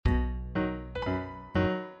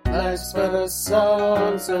Life's but a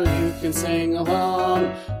song, so you can sing along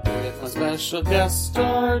with a special guest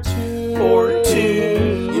star two. Or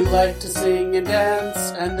two. You like to sing and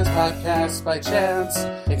dance, and this podcast by chance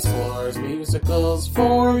explores musicals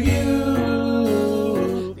for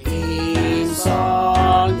you. Theme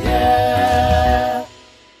song, yeah.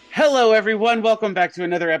 Hello, everyone. Welcome back to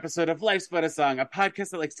another episode of Life's But a Song, a podcast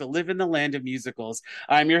that likes to live in the land of musicals.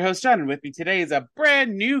 I'm your host, John, and with me today is a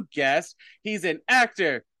brand new guest. He's an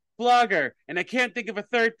actor, blogger, and I can't think of a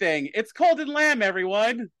third thing. It's Colden Lamb,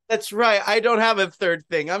 everyone. That's right. I don't have a third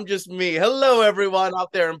thing. I'm just me. Hello, everyone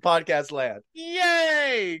out there in podcast land.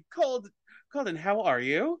 Yay! Colden, how are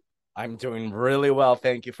you? I'm doing really well.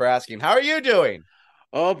 Thank you for asking. How are you doing?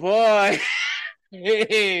 Oh, boy.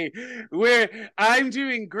 Hey, I'm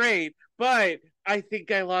doing great, but I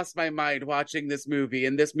think I lost my mind watching this movie.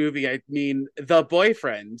 And this movie, I mean The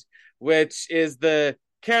Boyfriend, which is the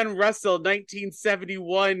Ken Russell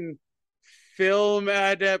 1971 film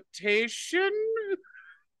adaptation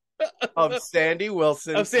Of Sandy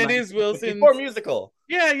Wilson. of Sandy Wilson's before musical.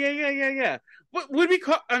 Yeah. What would we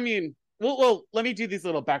call? I mean, well, let me do these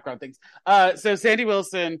little background things. So Sandy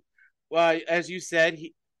Wilson, as you said,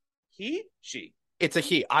 she. It's a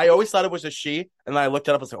he. I always thought it was a she, and then I looked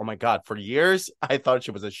it up and was like, oh my God, for years I thought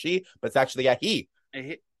it was a she, but it's actually a he.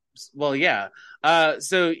 Well, yeah.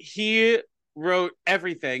 So he wrote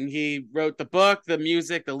everything. He wrote the book, the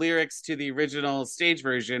music, the lyrics to the original stage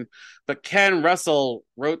version, but Ken Russell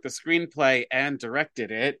wrote the screenplay and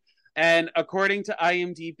directed it. And according to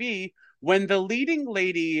IMDb, when the leading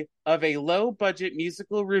lady of a low-budget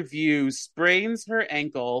musical review sprains her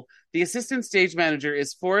ankle, the assistant stage manager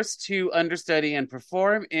is forced to understudy and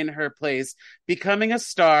perform in her place, becoming a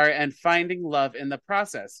star and finding love in the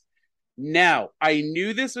process. Now, I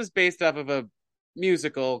knew this was based off of a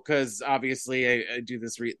musical because obviously I do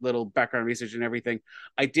this little background research and everything.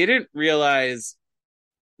 I didn't realize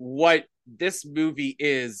what this movie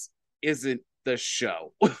isn't the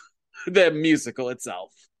show, the musical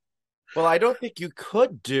itself. Well, I don't think you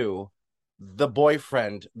could do The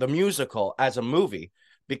Boyfriend, the musical, as a movie,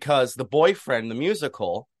 because The Boyfriend, the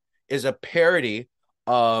musical, is a parody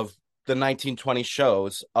of the 1920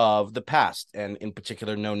 shows of the past, and in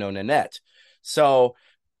particular, No No Nanette. So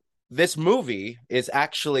this movie is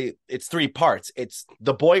actually, it's three parts. It's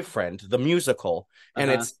The Boyfriend, the musical,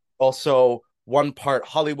 and it's also one part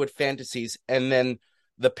Hollywood Fantasies, and then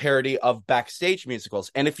the parody of backstage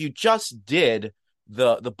musicals. And if you just did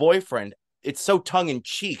the Boyfriend, it's so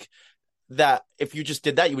tongue-in-cheek that if you just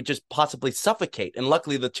did that, you would just possibly suffocate. And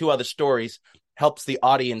luckily, the two other stories helps the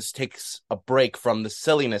audience takes a break from the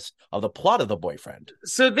silliness of the plot of The Boyfriend.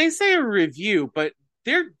 So they say a review, but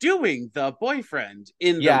they're doing The Boyfriend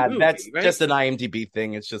in the movie. Yeah, that's right? just an IMDb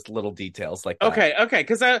thing. It's just little details like that. Okay,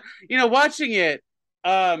 because watching it,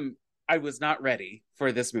 I was not ready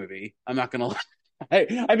for this movie. I'm not gonna lie.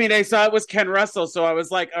 I mean, I saw it was Ken Russell, so I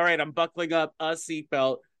was like, all right, I'm buckling up a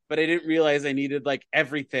seatbelt, but I didn't realize I needed like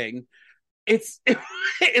everything. It's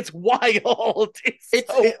wild.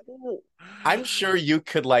 I'm sure you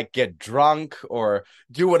could like get drunk or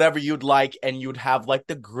do whatever you'd like, and you'd have like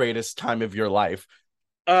the greatest time of your life.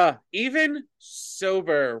 Even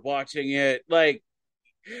sober watching it, like,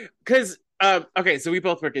 because okay, so we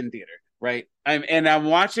both work in theater, right? I'm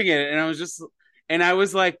watching it, and I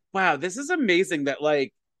was like, wow, this is amazing that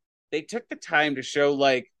like they took the time to show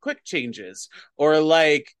like quick changes or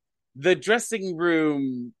like the dressing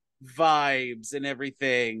room vibes and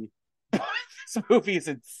everything. This movie is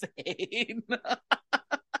insane.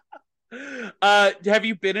 Have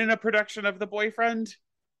you been in a production of The Boyfriend?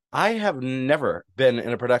 I have never been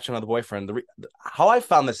in a production of The Boyfriend. How I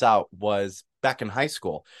found this out was back in high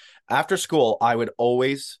school. After school, I would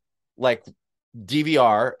always like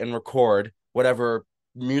DVR and record whatever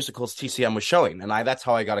musicals TCM was showing. And that's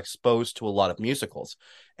how I got exposed to a lot of musicals.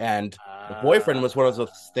 And The Boyfriend was one of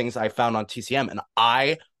those things I found on TCM, and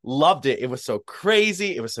I loved it. It was so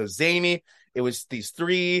crazy. It was so zany. It was these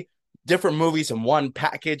three different movies in one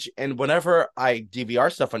package. And whenever I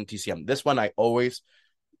DVR stuff on TCM, this one I always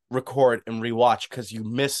record and rewatch because you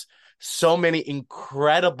miss so many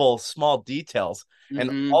incredible small details,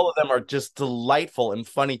 and all of them are just delightful and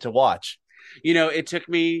funny to watch. It took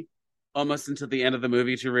me almost until the end of the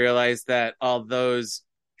movie to realize that all those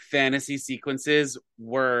fantasy sequences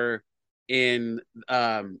were in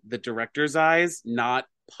the director's eyes, not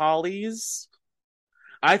Polly's.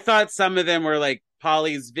 I thought some of them were like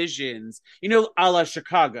Polly's visions, a la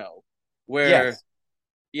Chicago, where, yes.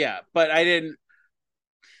 Yeah, but I didn't.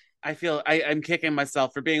 I feel I'm kicking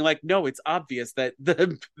myself for being like, no, it's obvious that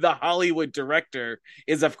the Hollywood director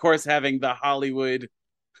is, of course, having the Hollywood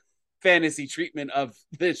fantasy treatment of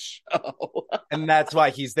this show. And that's why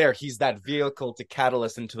he's there. He's that vehicle to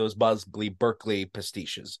catalyst into those Buzzley Berkeley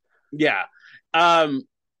pastiches. Yeah. Um,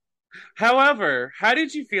 However, how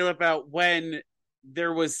did you feel about when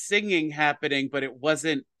there was singing happening, but it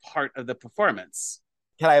wasn't part of the performance?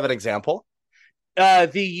 Can I have an example? The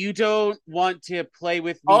 "You Don't Want to Play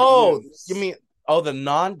with Me" Oh, you blues. mean the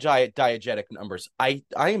non-diegetic numbers? I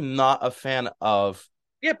am not a fan of.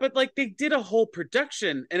 Yeah, but like they did a whole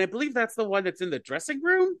production, and I believe that's the one that's in the dressing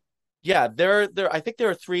room. Yeah, there. I think there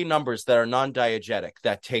are three numbers that are non-diegetic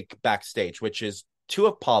that take backstage, which is two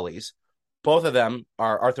of Polly's. Both of them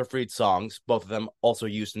are Arthur Freed songs. Both of them also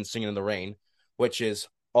used in "Singing in the Rain," which is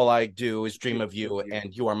 "All I Do Is Dream of You"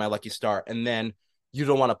 and "You Are My Lucky Star." And then "You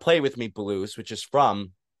Don't Want to Play with Me" blues, which is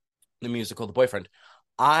from the musical The Boyfriend.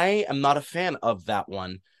 I am not a fan of that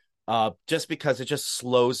one, just because it just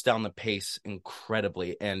slows down the pace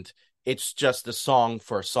incredibly, and it's just a song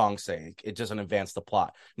for a song's sake. It doesn't advance the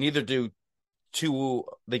plot. Neither do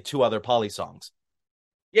the two other Polly songs.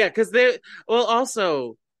 Yeah, because they well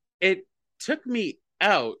also it took me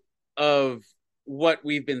out of what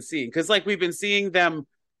we've been seeing because like we've been seeing them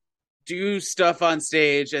do stuff on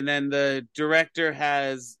stage and then the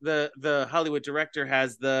Hollywood director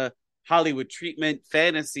has the Hollywood treatment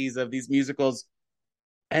fantasies of these musicals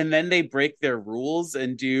and then they break their rules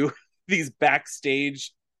and do these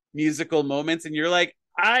backstage musical moments and you're like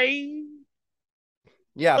I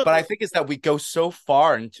Yeah, but I think it's that we go so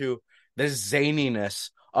far into the zaniness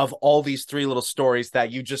of all these three little stories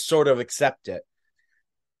that you just sort of accept it.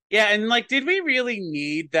 yeah and like did we really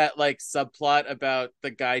need that like subplot about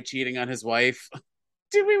the guy cheating on his wife?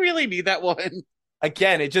 Did we really need that one?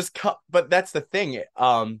 Again, but that's the thing.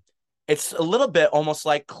 It's a little bit almost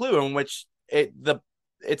like Clue, in which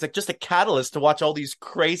it's like just a catalyst to watch all these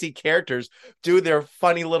crazy characters do their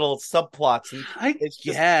funny little subplots, and I it's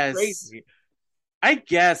just guess. crazy. I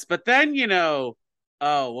guess, but then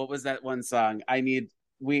oh, what was that one song?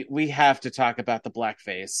 We have to talk about the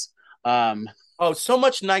blackface. Um, Oh, so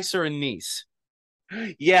much nicer in Nice.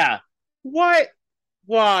 yeah. What?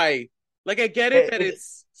 Why? Like I get it It, that it,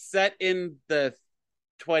 it's set in the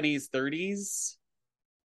 20s, 30s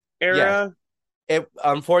yeah, era. it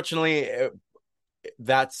unfortunately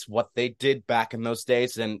that's what they did back in those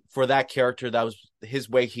days, and for that character, that was his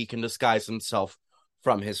way he can disguise himself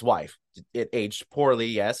from his wife. It aged poorly,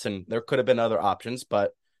 yes, and there could have been other options,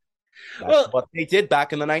 but that's Well, what they did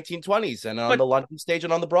back in the 1920s and on but the London stage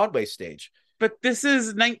and on the Broadway stage. this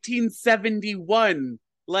is 1971.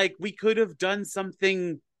 Like we could have done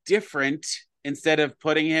something different instead of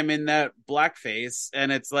putting him in that blackface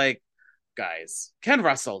and it's like guys, Ken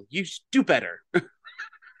Russell, you do better.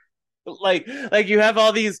 like you have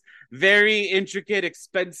all these very intricate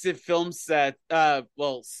expensive film set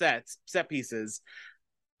pieces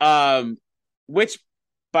which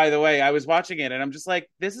by the way I was watching it and I'm just like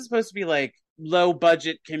this is supposed to be like low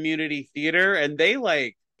budget community theater and they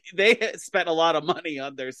spent a lot of money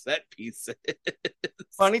on their set pieces.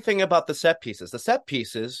 Funny thing about the set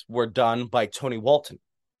pieces were done by Tony Walton,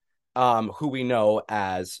 who we know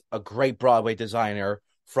as a great Broadway designer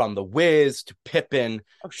from The Wiz to Pippin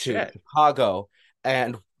Oh to shit. Chicago.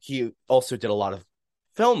 And he also did a lot of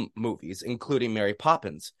film movies, including Mary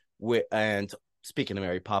Poppins. And speaking of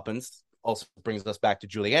Mary Poppins, also brings us back to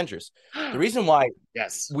Julie Andrews. The reason why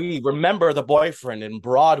Yes. we remember The Boyfriend in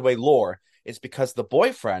Broadway lore is because The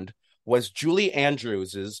Boyfriend was Julie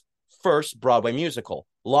Andrews's first Broadway musical,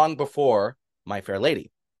 long before My Fair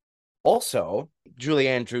Lady. Also, Julie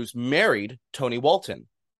Andrews married Tony Walton.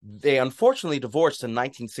 They unfortunately divorced in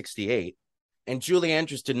 1968, and Julie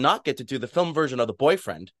Andrews did not get to do the film version of The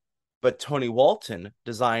Boyfriend, but Tony Walton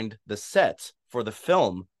designed the sets for the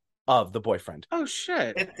film of The Boyfriend. Oh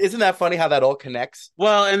shit. Isn't that funny how that all connects?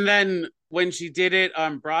 Well, and then when she did it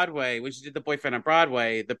on Broadway, when she did The Boyfriend on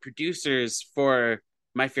Broadway, the producers for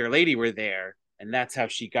My Fair Lady were there, and that's how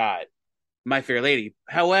she got My Fair Lady.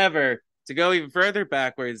 However, to go even further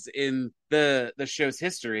backwards in the show's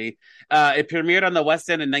history, it premiered on the West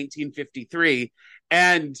End in 1953,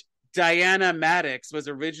 and Diana Maddox was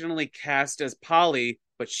originally cast as Polly,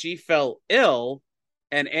 but she fell ill,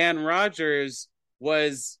 and Anne Rogers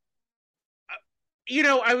was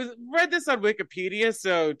I was read this on Wikipedia,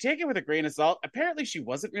 so take it with a grain of salt. Apparently, she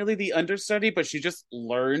wasn't really the understudy, but she just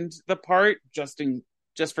learned the part just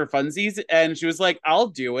for funsies, and she was like, "I'll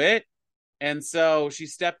do it." And so she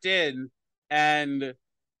stepped in, and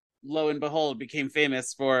lo and behold, became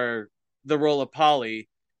famous for the role of Polly.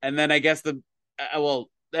 And then I guess and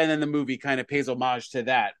then the movie kind of pays homage to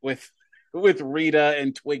that with Rita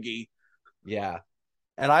and Twiggy. Yeah.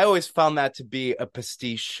 And I always found that to be a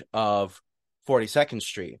pastiche of 42nd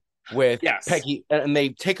Street. with Yes. Peggy, and they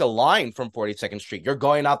take a line from 42nd Street. You're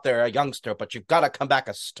going out there a youngster, but you've got to come back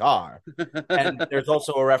a star. And there's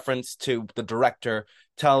also a reference to the director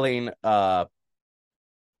telling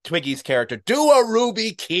Twiggy's character, do a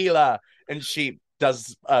Ruby Keela. And she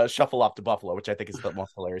does Shuffle Off to Buffalo, which I think is the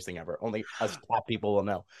most hilarious thing ever. Only us cat people will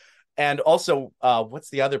know. And also, what's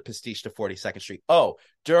the other pastiche to 42nd Street? Oh,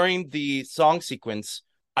 during the song sequence,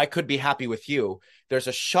 I Could Be Happy With You, there's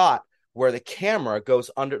a shot where the camera goes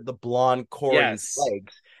under the blonde Corey's Yes.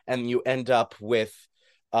 legs, and you end up with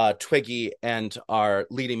Twiggy and our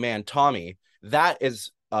leading man, Tommy. That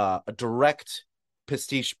is a direct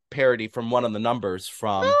pastiche parody from one of the numbers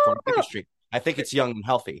from 42nd Oh, Street. I think it's Young and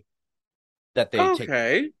Healthy that they take.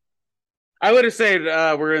 okay. I would have said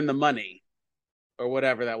we're in the money or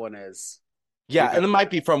whatever that one is. Yeah, and it might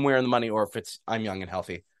be from Where in the Money, or if it's I'm Young and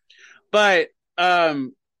Healthy. But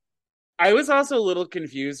I was also a little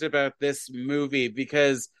confused about this movie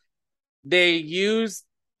because they use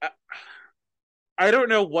I don't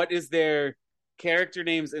know what is their character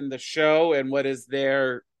names in the show and what is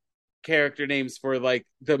their character names for like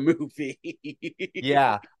the movie.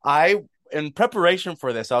 Yeah, in preparation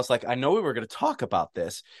for this, I was like, I know we were going to talk about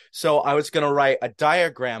this. So I was going to write a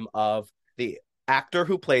diagram of the actor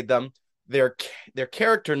who played them, their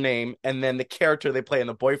character name, and then the character they play in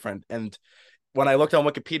The Boyfriend. And when I looked on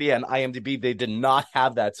Wikipedia and IMDb, they did not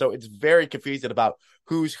have that. So it's very confusing about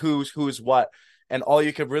who's what. And all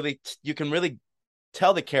you can really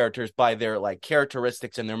tell the characters by their like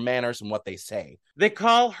characteristics and their manners and what they say. They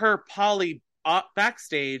call her Polly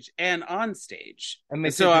backstage and on stage. And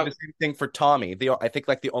they So do the same thing for Tommy. I think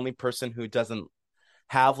like the only person who doesn't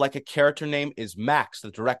have like a character name is Max,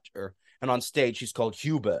 the director, and on stage he's called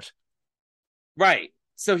Hubert. right.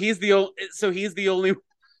 So he's the only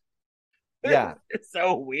Yeah. It's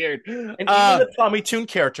so weird. And even the Tommy Toon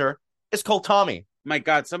character is called Tommy. My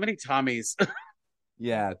God, so many Tommies.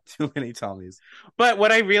 Yeah, too many Tommies. But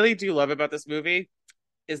what I really do love about this movie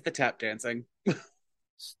is the tap dancing.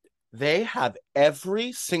 They have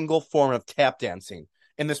every single form of tap dancing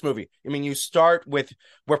in this movie. I mean, you start with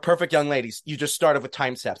We're Perfect Young Ladies. You just started with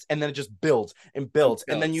time steps, and then it just builds and builds.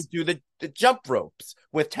 And then you do the jump ropes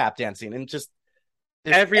with tap dancing, and just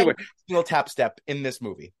everywhere. Every single tap step in this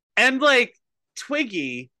movie. And like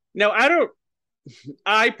Twiggy, no,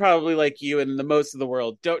 I probably like you and the most of the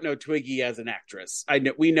world don't know Twiggy as an actress.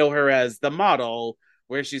 We know her as the model,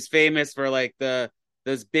 where she's famous for like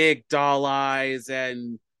those big doll eyes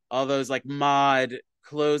and all those like mod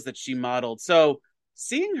clothes that she modeled. So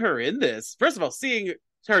seeing her in this, first of all, seeing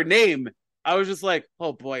her name, I was just like,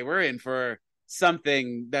 oh boy, we're in for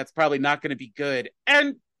something that's probably not going to be good.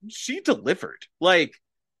 And she delivered. Like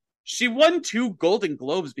she won 2 Golden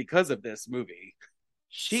Globes because of this movie.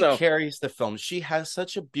 She carries the film. She has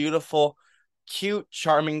such a beautiful, cute,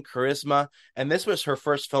 charming charisma. And this was her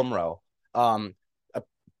first film role.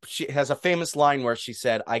 She has a famous line where she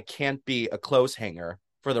said, I can't be a clothes hanger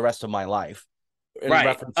for the rest of my life. In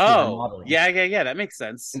reference to her modeling. Yeah. That makes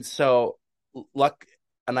sense. And so,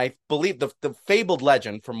 and I believe the fabled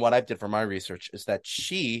legend from what I did for my research is that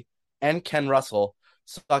she and Ken Russell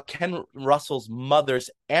saw Ken Russell's mother's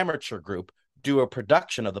amateur group do a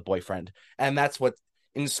production of The Boyfriend. And that's what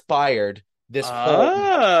inspired this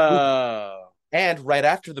whole. And right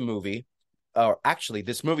after the movie, or actually,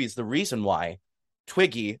 this movie is the reason why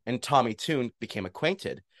Twiggy and Tommy Toon became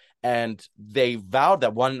acquainted. And they vowed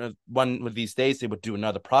that one of these days they would do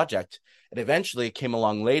another project. And eventually it came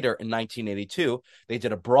along later in 1982. They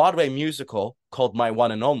did a Broadway musical called My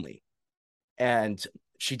One and Only. And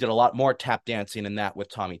she did a lot more tap dancing in that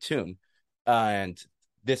with Tommy Toon. And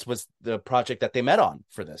this was the project that they met on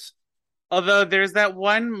for this. Although there's that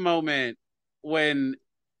one moment when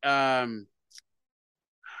I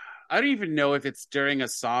don't even know if it's during a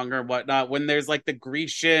song or whatnot, when there's like the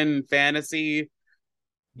Grecian fantasy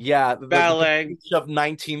ballet of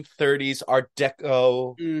 1930s Art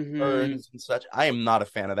Deco urns and such. I am not a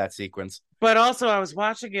fan of that sequence. But also I was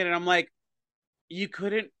watching it and I'm like, you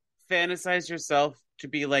couldn't fantasize yourself to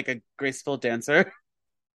be like a graceful dancer.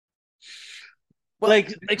 Well,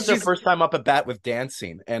 like she's her first time up at bat with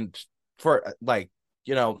dancing, and for like,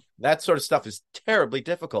 that sort of stuff is terribly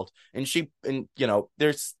difficult. And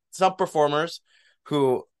there's some performers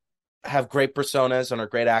who have great personas and are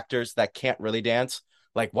great actors that can't really dance,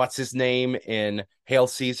 like what's his name in Hail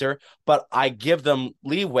Caesar, but I give them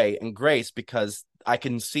leeway and grace because I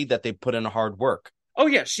can see that they put in hard work. Oh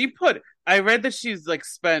yeah, I read that she's like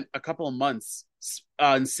spent a couple of months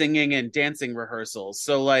on singing and dancing rehearsals.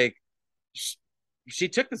 So like she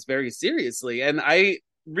took this very seriously, and I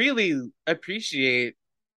really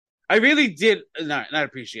did not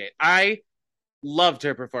appreciate. I loved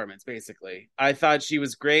her performance. Basically, I thought she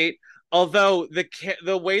was great. Although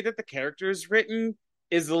the way that the character is written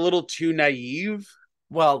is a little too naive.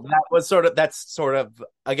 Well, that's sort of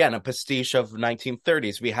again a pastiche of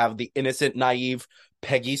 1930s. We have the innocent, naive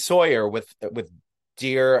Peggy Sawyer with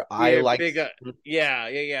Dear I Yeah, Like. big.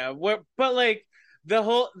 Yeah. What? But like her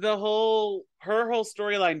whole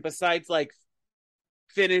storyline, besides like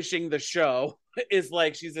finishing the show, is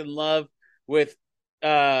like she's in love with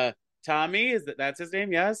Tommy. That's his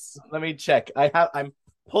name? Yes, Let me check. I'm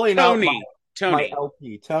pulling out Tony. my Tony,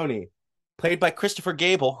 LP. Tony, played by Christopher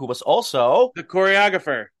Gable, who was also the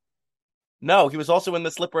choreographer. no, he was also in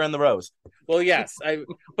The Slipper and the Rose. Well, yes,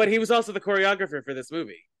 but he was also the choreographer for this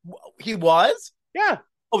movie. He was? Yeah.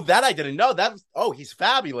 Oh, that I didn't know. He's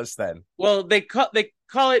fabulous then. Well, they call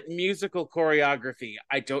it musical choreography.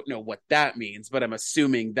 I don't know what that means, but I'm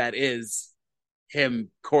assuming that is him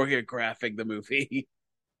choreographing the movie.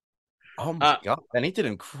 Oh my God. And he did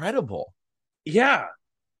incredible. Yeah,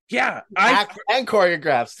 yeah. And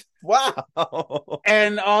choreographs. Wow.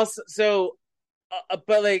 And also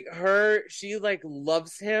but like she like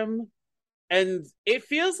loves him, and it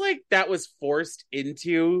feels like that was forced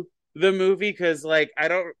into the movie because like I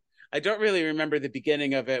don't really remember the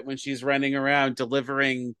beginning of it when she's running around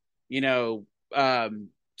delivering, you know,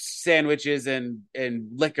 sandwiches and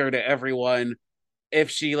liquor to everyone. If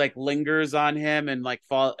she like lingers on him and like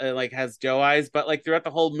like has doe eyes, but like throughout the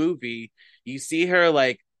whole movie, you see her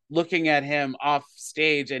like looking at him off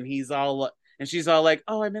stage, and she's all like,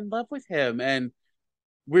 "Oh, I'm in love with him," and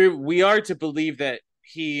we are to believe that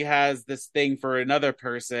he has this thing for another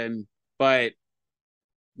person, but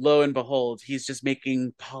lo and behold, he's just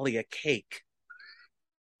making Polly a cake.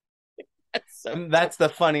 That's the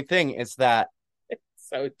funny thing is that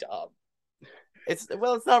So dumb. it's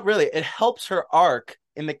not really. It helps her arc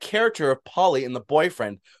in the character of Polly and the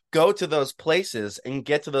boyfriend go to those places and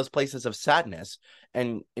get to those places of sadness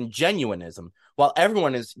and genuineism. While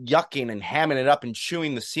everyone is yucking and hamming it up and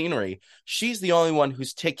chewing the scenery, she's the only one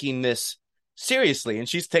who's taking this seriously, and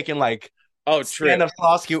she's taking like True.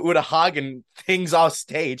 Stanislavski Uta Hagen things off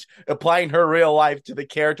stage, applying her real life to the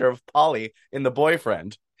character of Polly in the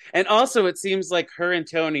boyfriend. And also, it seems like her and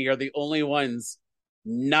Tony are the only ones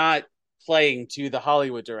not playing to the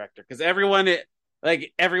Hollywood director because everyone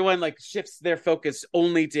like shifts their focus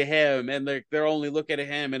only to him, and they're only looking at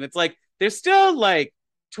him, and it's like there's still like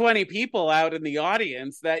 20 people out in the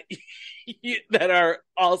audience that that are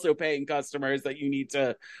also paying customers that you need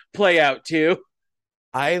to play out to.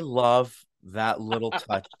 I love that little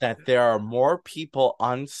touch that there are more people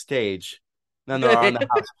on stage than there are in the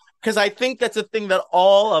house. Because I think that's a thing that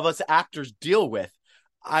all of us actors deal with.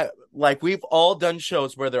 We've all done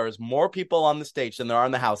shows where there is more people on the stage than there are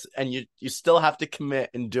in the house, and you still have to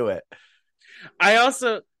commit and do it. I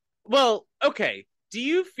also, well, okay. Do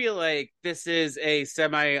you feel like this is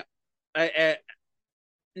not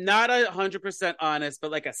 100% honest,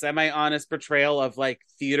 but like a semi-honest portrayal of like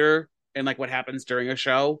theater and like what happens during a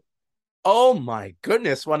show? Oh my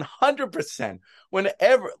goodness, 100%.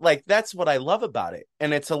 Whenever, like, that's what I love about it.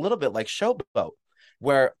 And it's a little bit like Showboat,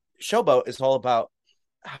 where Showboat is all about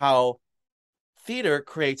how theater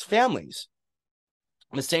creates families.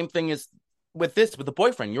 And the same thing is with the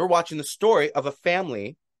boyfriend. You're watching the story of a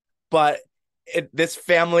family, but this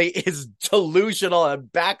family is delusional and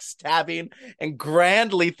backstabbing and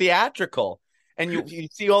grandly theatrical. And you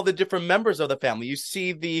see all the different members of the family. You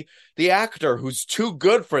see the actor who's too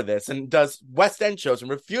good for this and does West End shows and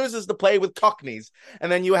refuses to play with Cockneys.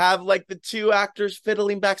 And then you have like the two actors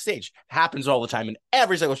fiddling backstage. Happens all the time in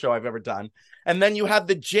every single show I've ever done. And then you have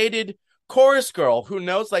the jaded chorus girl who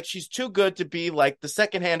knows like she's too good to be like the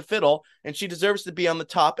secondhand fiddle and she deserves to be on the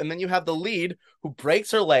top. And then you have the lead who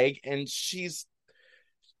breaks her leg and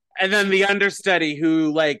then the understudy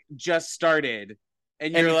who like just started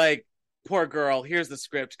and you're like, poor girl, here's the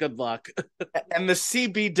script, good luck. And the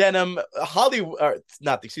CB Denim the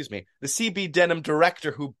CB Denim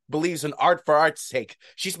director who believes in art for art's sake.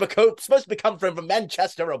 She's supposed to become from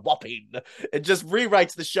Manchester or Wapping. It just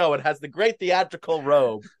rewrites the show. It has the great theatrical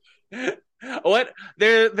robe. What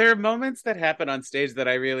there are moments that happen on stage that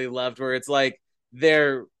I really loved where it's like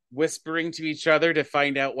they're whispering to each other to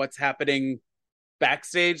find out what's happening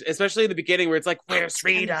backstage, especially in the beginning where it's like, where's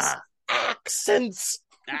Rita? Accent.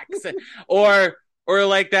 Or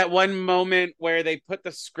like that one moment where they put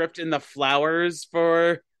the script in the flowers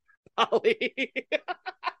for Polly.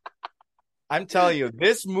 I'm telling you,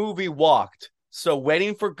 this movie walked. So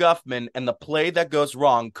Waiting for Guffman and The Play That Goes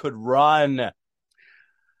Wrong could run.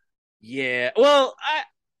 Yeah. Well,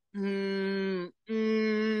 No.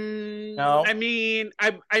 I mean,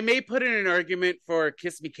 I may put in an argument for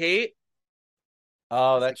Kiss Me Kate.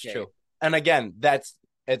 Oh, as a that's kid. true. And again,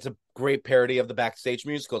 it's a great parody of the backstage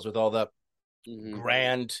musicals with all the Mhm.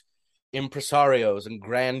 grand impresarios and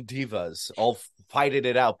grand divas all fighting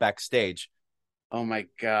it out backstage. Oh my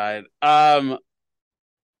God.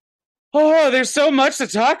 Oh, there's so much to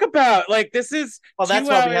talk about. Like this is Well, that's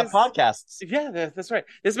two why we have hours. podcasts. Yeah, that's right.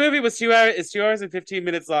 This movie was 2 hours. It's 2 hours and 15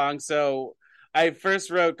 minutes long. So I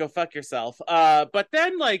first wrote "Go fuck yourself." But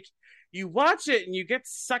then like you watch it and you get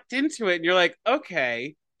sucked into it, and you're like,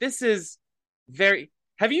 okay, this is very.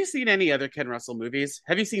 Have you seen any other Ken Russell movies?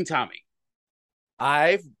 Have you seen Tommy?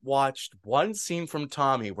 I've watched one scene from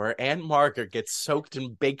Tommy where Aunt Margaret gets soaked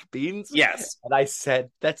in baked beans, Yes. and I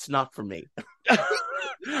said, that's not for me.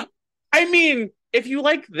 I mean, if you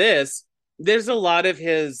like this, there's a lot of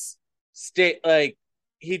his state like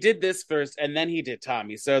he did this first and then he did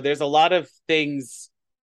Tommy. So there's a lot of things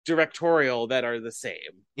directorial that are the same.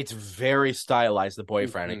 It's very stylized, The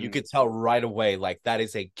Boyfriend, and you Mhm. could tell right away, like, that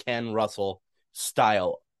is a Ken Russell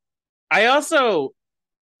style. I also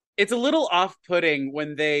it's a little off-putting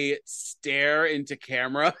when they stare into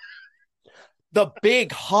camera. The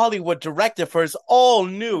big Hollywood director for his all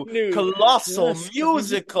new New colossal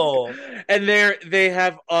musical. and they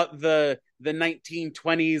have the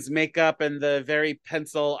 1920s makeup and the very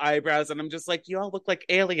pencil eyebrows, and I'm just like, you all look like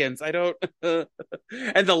aliens. I don't and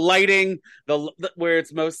the lighting, where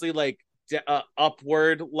it's mostly like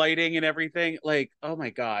upward lighting and everything, like, oh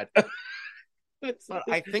my God. But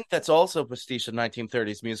I think that's also prestige of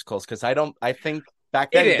 1930s musicals because I think back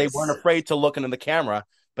It then they weren't is. afraid to look into the camera,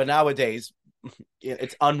 but nowadays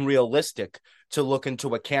it's unrealistic to look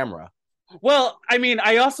into a camera. Well, I mean,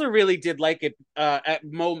 I also really did like it at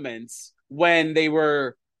moments when they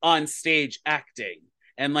were on stage acting,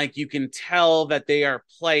 and like you can tell that they are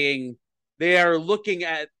playing. They are looking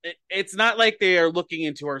at. It's not like they are looking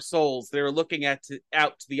into our souls. They're looking out to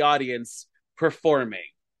the audience performing.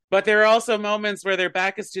 But there are also moments where their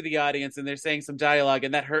back is to the audience and they're saying some dialogue,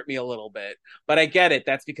 and that hurt me a little bit. But I get it.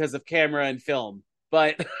 That's because of camera and film.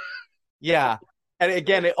 But Yeah. And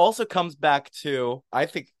again, it also comes back to, I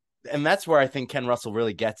think, and that's where I think Ken Russell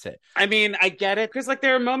really gets it. I mean, I get it because like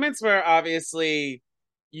there are moments where obviously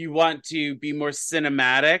you want to be more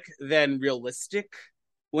cinematic than realistic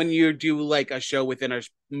when you do like a show within a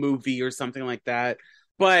movie or something like that.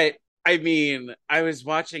 But I mean, I was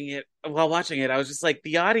watching it while watching it. I was just like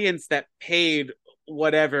the audience that paid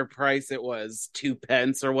whatever price it was, 2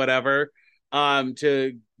 pence or whatever,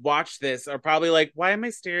 to watch this are probably like, why am I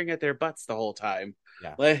staring at their butts the whole time?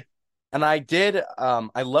 Yeah. Like, And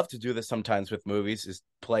I love to do this sometimes with movies is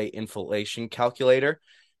play inflation calculator.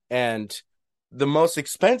 And the most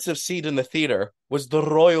expensive seat in the theater was the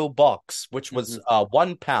Royal Box, which was mhm.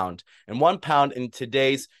 £1. And £1 in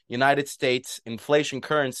today's United States inflation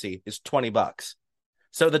currency is $20.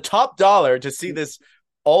 So the top dollar to see this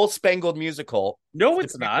all spangled musical. No, To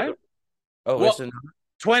it's pay for not. the, oh, Well, isn't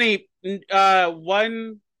 20 1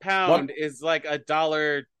 one, pound is like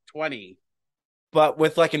 $1.20. but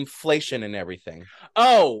with like inflation and everything.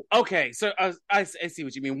 Oh, okay. So I see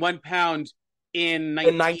what you mean. 1 pound in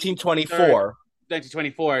In 19 1924,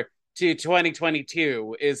 1924 to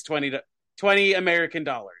 2022 is 20 American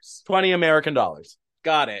dollars. $20 American.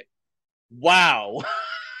 Got it. Wow.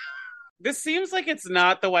 This seems like it's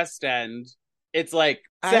not the West End. It's like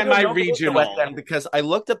I don't know if it's the West semi-regional. End because I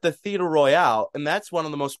looked up the Theatre Royale, and that's one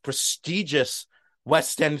of the most prestigious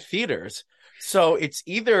West End theaters. So it's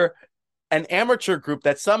either an amateur group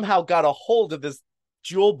that somehow got a hold of this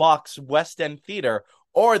jewel box West End theater,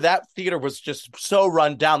 or that theater was just so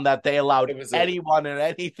run down that they allowed It was a anyone and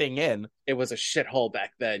anything in. it was a shithole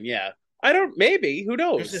back then. Yeah. I don't maybe, who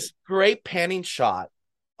There's knows? this great panning shot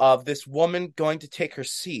of this woman going to take her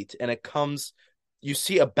seat, and you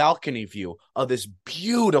see a balcony view of this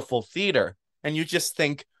beautiful theater, and you just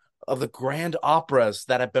think of the grand operas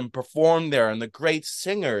that have been performed there and the great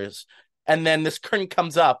singers. And then this curtain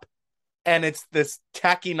comes up, and it's this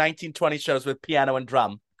tacky 1920 shows with piano and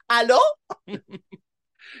drum. Hello?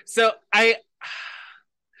 So I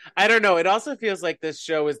don't know. It also feels like this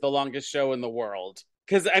show is the longest show in the world.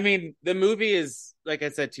 Because, I mean, the movie is, like I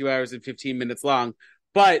said, 2 hours and 15 minutes long,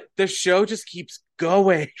 but the show just keeps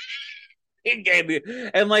going.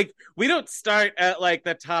 And, like, we don't start at, like,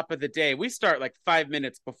 the top of the day. We start, like, 5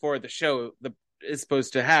 minutes before the show is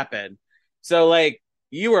supposed to happen. So, like,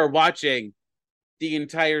 you are watching the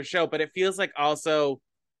entire show, but it feels like also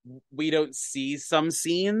we don't see some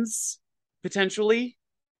scenes potentially.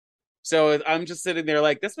 So I'm just sitting there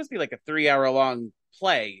like, this must be like a 3 hour long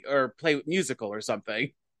play musical or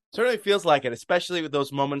something. Certainly feels like it, especially with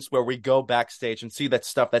those moments where we go backstage and see that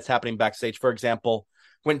stuff that's happening backstage. For example,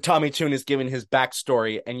 when Tommy Tune is giving his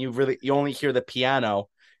backstory, and you only hear the piano,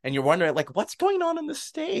 and you're wondering like, what's going on the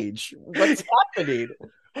stage? What's happening?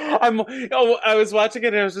 I was watching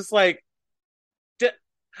it and I was just like,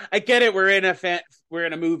 I get it. We're in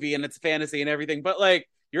a movie and it's fantasy and everything, but like,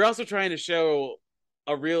 you're also trying to show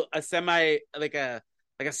a semi, like a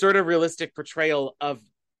sort of realistic portrayal of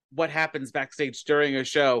what happens backstage during a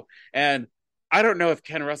show. And I don't know if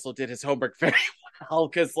Ken Russell did his homework very well,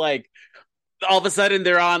 because like all of a sudden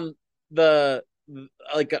they're on the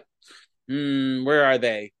like where are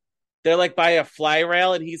they? They're like by a fly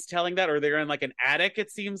rail and he's telling that, or they're in like an attic, it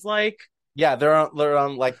seems like. Yeah, they're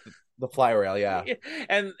on like the fly rail, yeah.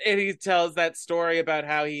 And he tells that story about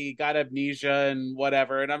how he got amnesia and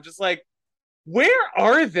whatever, and I'm just like, where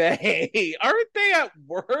are they? Aren't they at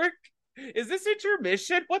work? Is this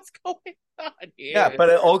intermission? What's going on here? Yeah, but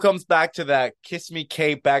it all comes back to that Kiss Me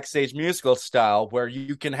Kate backstage musical style, where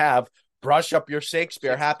you can have brush up your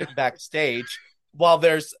Shakespeare happen backstage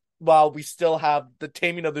while we still have the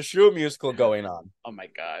Taming of the Shrew musical going on. Oh my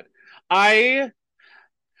God.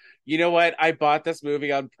 You know what? I bought this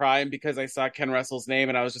movie on Prime because I saw Ken Russell's name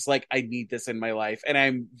and I was just like, I need this in my life. And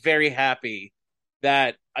I'm very happy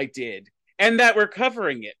that I did. And that we're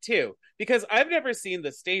covering it too. Because I've never seen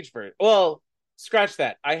the stage version. Well, scratch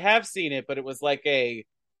that. I have seen it, but it was like a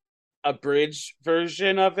bridge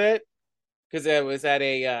version of it. Because it was at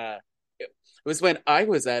it was when I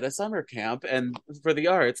was at a summer camp and for the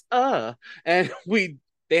arts. And they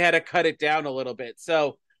had to cut it down a little bit.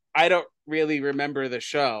 So I don't really remember the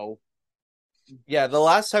show. Yeah, the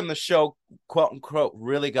last time the show, quote unquote,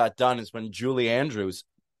 really got done is when Julie Andrews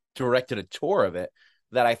directed a tour of it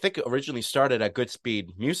that I think originally started at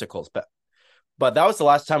Goodspeed Musicals, but that was the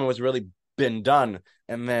last time it was really been done.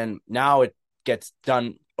 And then now it gets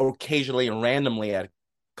done occasionally and randomly at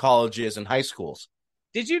colleges and high schools.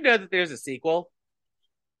 Did you know that there's a sequel?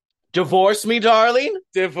 Divorce Me, Darling?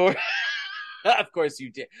 Divorce. Of course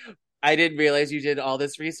you did. I didn't realize you did all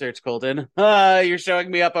this research, Colton. You're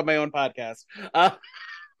showing me up on my own podcast.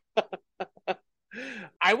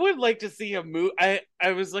 I would like to see a movie.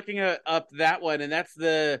 I was looking up that one, and that's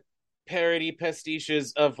the parody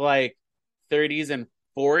pastiches of like 30s and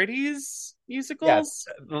 40s musicals. Yes,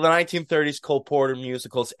 the 1930s Cole Porter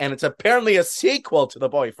musicals, and it's apparently a sequel to The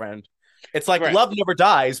Boyfriend. It's like Right. Love Never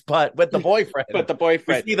Dies, but with the boyfriend. But the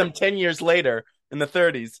boyfriend. We see them 10 years later in the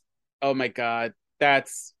 30s. Oh my God, I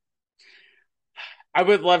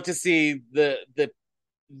would love to see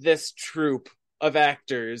this troupe of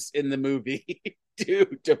actors in the movie do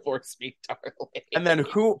Divorce Me, Darling. And then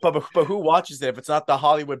who watches it if it's not the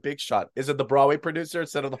Hollywood big shot? Is it the Broadway producer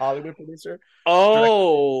instead of the Hollywood producer?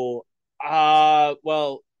 Oh,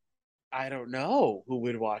 well, I don't know who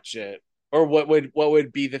would watch it, or what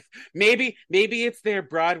would be maybe it's their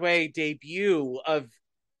Broadway debut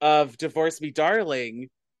of Divorce Me, Darling,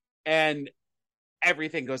 and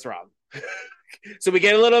everything goes wrong. So we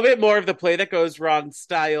get a little bit more of the play that goes wrong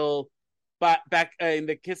style, but back in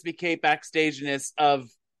the Kiss Me Kate backstageness of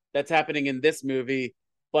that's happening in this movie,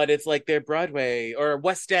 but it's like their Broadway or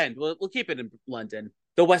West End. We'll keep it in London,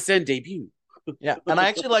 the West End debut. Yeah, and I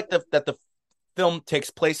actually like that the film takes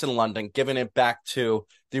place in London, giving it back to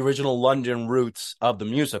the original London roots of the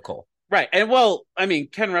musical. Right, and well, I mean,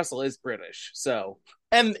 Ken Russell is British, so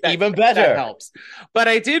and even better, that helps. But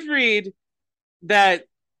I did read that.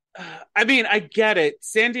 I mean, I get it.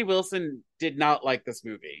 Sandy Wilson did not like this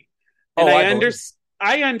movie, and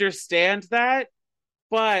I understand that,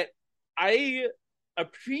 but I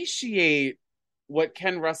appreciate what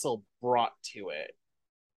Ken Russell brought to it,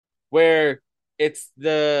 where it's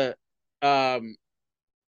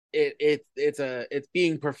it's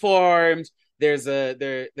being performed. There's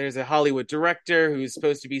a Hollywood director who's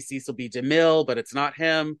supposed to be Cecil B. DeMille, but it's not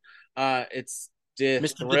him. It's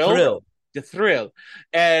Mr. DeThrill. DeThrill.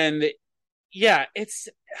 And yeah,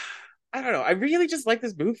 I don't know. I really just like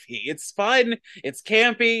this movie. It's fun. It's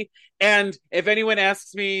campy. And if anyone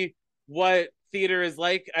asks me what theater is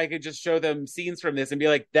like, I could just show them scenes from this and be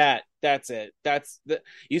like, that's it.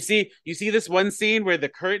 You see this one scene where the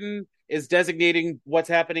curtain is designating what's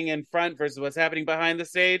happening in front versus what's happening behind the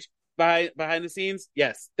stage, behind the scenes.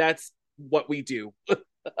 Yes, that's what we do.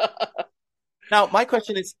 Now, my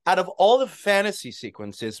question is, out of all the fantasy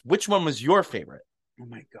sequences, which one was your favorite? Oh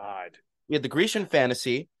my God. We had the Grecian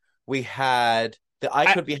fantasy. We had the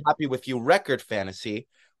I Could Be Happy With You record fantasy.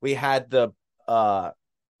 We had the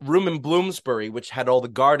room in Bloomsbury, which had all the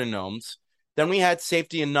garden gnomes. Then we had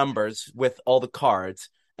Safety in Numbers with all the cards.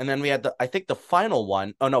 And then we had I think the final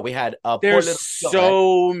one. Oh, no, we had There's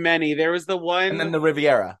so many. There was the one. And then the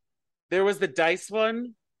Riviera. There was the dice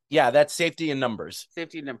one. Yeah, that's safety in numbers.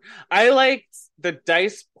 Safety number. I liked the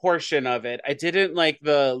dice portion of it. I didn't like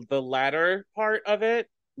the ladder part of it.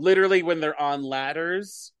 Literally when they're on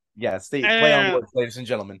ladders. Yes, they play on Eh, words, ladies and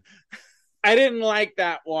gentlemen. I didn't like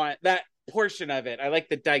that one, that portion of it. I like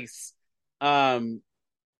the dice. Um,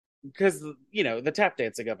 because the tap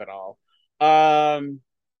dancing of it all. Um,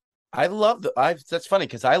 I love the. I That's funny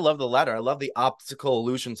because I love the latter. I love the optical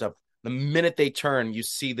illusions of the minute they turn, you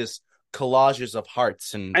see this collages of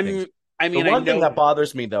hearts and things. I'm. I The mean, I one thing know. that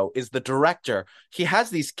bothers me though is the director. He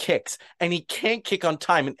has these kicks and he can't kick on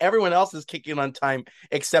time, and everyone else is kicking on time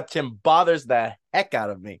except him. Bothers the heck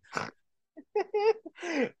out of me.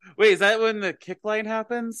 Wait, is that when the kick line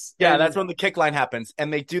happens? Yeah, that's when the kick line happens,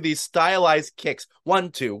 and they do these stylized kicks.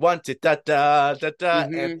 1, 2, 1, 2, da da da da,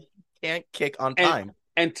 and Mhm. can't kick on and time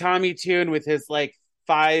and Tommy Tune with his like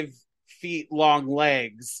 5 feet long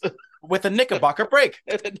legs. with a knickerbocker break.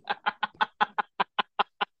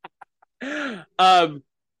 um,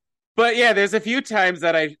 but yeah, there's a few times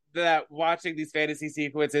that watching these fantasy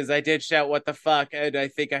sequences, I did shout "What the fuck," and I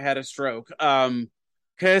think I had a stroke.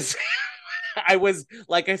 Because I was,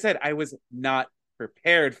 like I said, I was not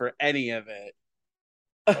prepared for any of it.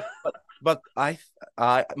 But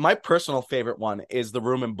my personal favorite one is the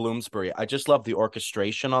room in Bloomsbury. I just love the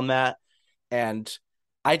orchestration on that, and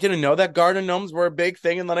I didn't know that garden gnomes were a big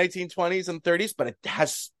thing in the 1920s and 30s, but it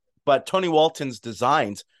has. But Tony Walton's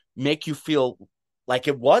designs make you feel like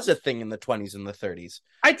it was a thing in the 20s and the 30s.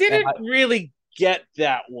 I And didn't really get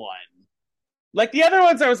that one. Like the other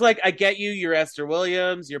ones, I was like, I get you. You're Esther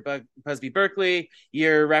Williams. You're Busby Berkeley.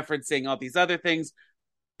 You're referencing all these other things.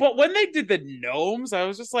 But when they did the gnomes, I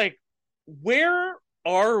was just like, where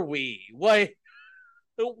are we? What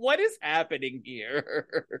is happening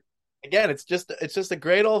here? again, it's just a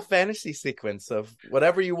great old fantasy sequence of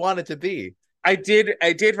whatever you want it to be. I did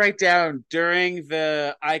write down during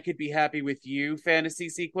the I Could Be Happy with You fantasy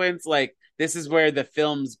sequence, like this is where the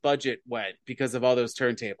film's budget went because of all those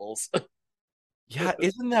turntables. Yeah,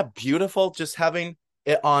 isn't that beautiful? Just having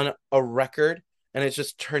it on a record and it's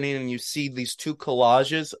just turning and you see these two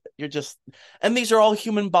collages. And these are all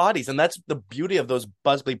human bodies. And that's the beauty of those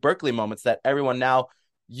Busby Berkeley moments that everyone now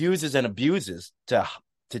uses and abuses to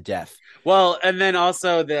death. Well, and then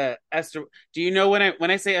also the Esther. Do you know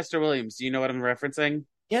when I say Esther Williams? Do you know what I'm referencing?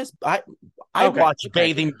 Yes, I Okay, watch okay.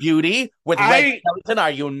 Bathing Beauty with Red I Skeleton.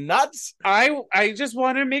 Are you nuts? I just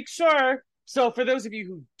want to make sure. So for those of you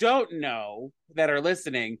who don't know that are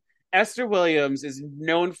listening, Esther Williams is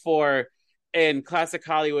known for in classic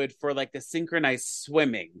Hollywood for like the synchronized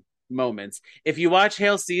swimming moments. If you watch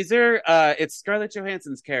Hail Caesar, it's Scarlett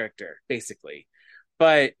Johansson's character basically.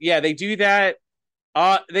 But yeah, they do that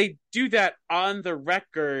on the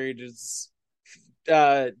records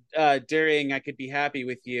during I Could Be Happy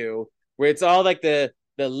with You, where it's all like the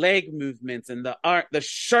leg movements and the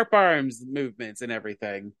sharp arms movements and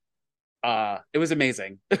everything. It was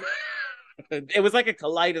amazing. It was like a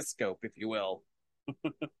kaleidoscope, if you will.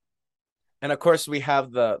 And of course, we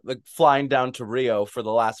have the flying down to Rio for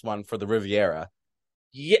the last one for the Riviera.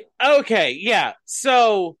 Yeah. Okay. Yeah.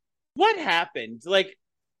 So what happened? Like,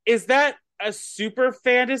 is that a super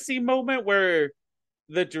fantasy moment where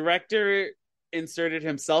the director inserted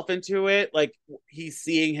himself into it? Like he's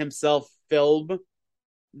seeing himself film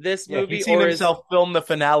this Yeah, movie, he's seen or is himself film the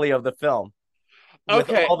finale of the film with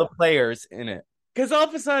okay? all the players in it. Because all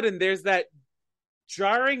of a sudden there's that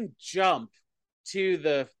jarring jump to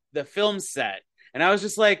the film set, and I was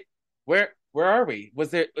just like, where are we?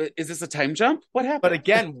 Is this a time jump? What But happened?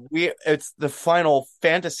 again, it's the final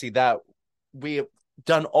fantasy that we have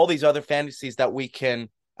done all these other fantasies that we can,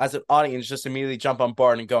 as an audience, just immediately jump on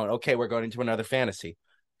board and going, okay, we're going into another fantasy.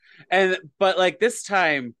 And but like this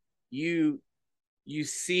time, you you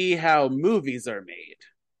see how movies are made,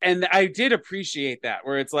 and I did appreciate that.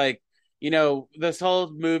 Where it's like, this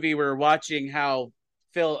whole movie we're watching how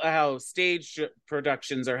stage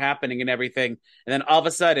productions are happening and everything, and then all of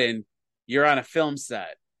a sudden you're on a film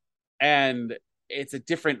set and it's a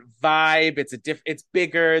different vibe. It's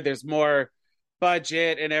bigger. There's more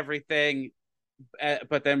budget and everything.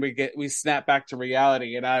 But then we snap back to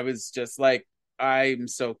reality, and I was just like, I'm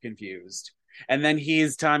so confused. And then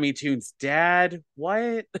he's Tommy Tune's dad.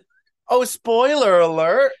 What? Oh, spoiler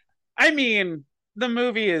alert! I mean, the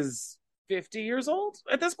movie is 50 years old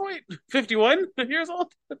at this point. 51 years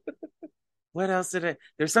old. What else did it?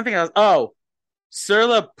 There's something else. Oh, Sur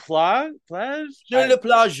la plage? Sur le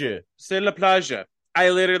plage. Sur la plage. I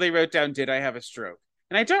literally wrote down, did I have a stroke?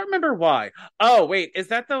 And I don't remember why. Oh, wait, is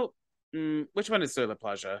that which one is Sur la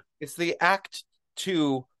plage? It's the Act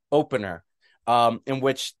 2 opener, in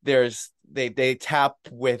which there's they tap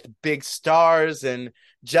with big stars and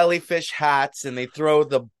jellyfish hats, and they throw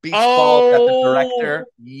the beach balls at the Oh, director.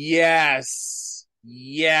 yes.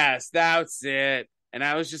 Yes, that's it. And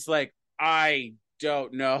I was just like, I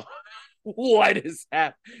don't know what is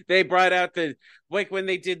happening. They brought out the like when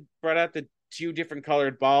they did brought out the two different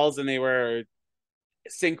colored balls and they were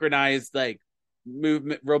synchronized like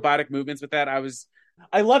movement robotic movements with that.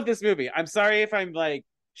 I love this movie. I'm sorry if I'm like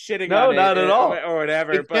shitting on No, it not at all. or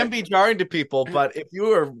whatever, It can but be jarring to people, but if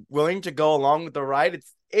you are willing to go along with the ride,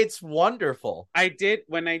 it's wonderful. I did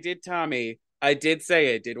when I did Tommy, I did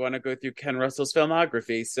say I did want to go through Ken Russell's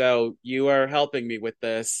filmography, so you are helping me with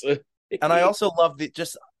this. And I also love the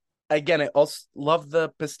just again, I also love the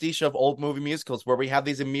pastiche of old movie musicals where we have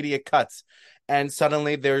these immediate cuts, and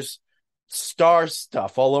suddenly there's star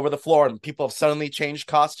stuff all over the floor, and people have suddenly changed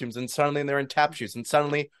costumes, and suddenly they're in tap shoes, and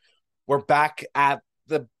suddenly we're back at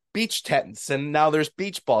the beach tents, and now there's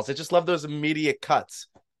beach balls. I just love those immediate cuts.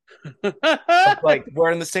 Like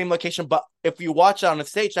we're in the same location, but if you watch it on a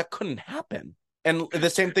stage, that couldn't happen. And the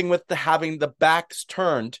same thing with the having the backs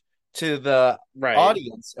turned to the right.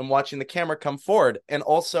 audience and watching the camera come forward. And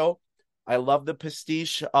also, I love the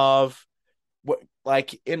pastiche of what,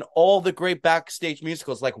 like in all the great backstage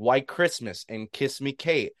musicals, like White Christmas and Kiss Me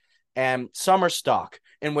Kate and Summer Stock,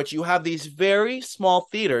 in which you have these very small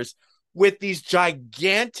theaters with these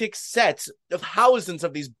gigantic sets of thousands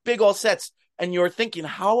of these big old sets. And you're thinking,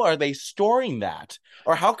 how are they storing that?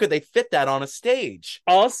 Or how could they fit that on a stage?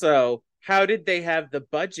 Also, how did they have the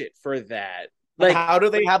budget for that? And Like, how do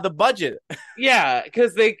they have the budget? yeah,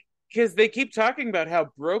 because they keep talking about how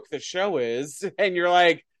broke the show is, and you're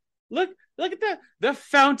like, look at the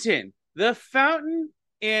fountain, the fountain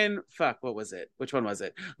in fuck, what was it? Which one was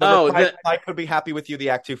it? The Oh, reply, the I could be happy with you,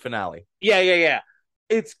 the Act 2 finale. yeah.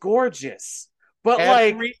 It's gorgeous, but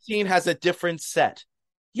like, Every scene has a different set.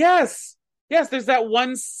 yes, yes. There's that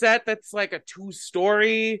one set that's like a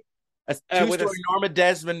two-story A with a two-story Norma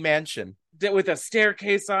Desmond mansion. with a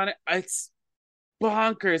staircase on it. It's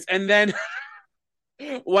bonkers. And then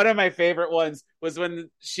one of my favorite ones was when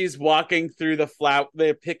she's walking through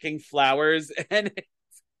they're picking flowers, and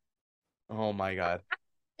Oh my God.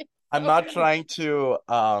 I'm not trying to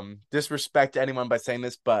disrespect anyone by saying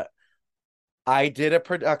this, but I did a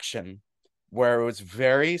production where it was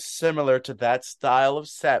very similar to that style of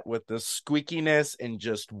set with the squeakiness and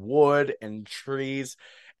just wood and trees.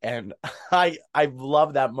 And I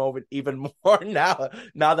love that moment even more now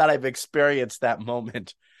that I've experienced that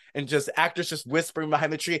moment. And just actors just whispering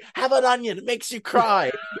behind the tree, have an onion, it makes you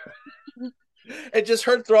cry. And just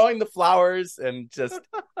her throwing the flowers and just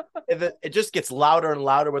it just gets louder and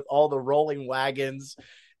louder with all the rolling wagons.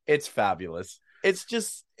 It's fabulous.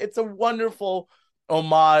 It's a wonderful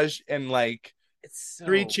homage, and like it's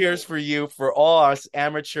three so cheers for you for all us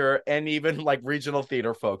amateur and even like regional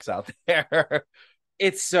theater folks out there.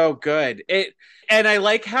 it's so good. And I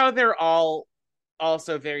like how they're all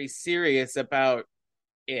also very serious about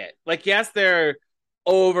it. Like, yes, they're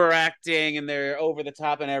overacting and they're over the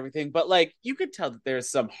top and everything, but like you could tell that there's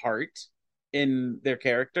some heart in their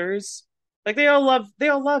characters. Like they all love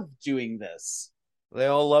doing this. They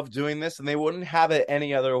all love doing this, and they wouldn't have it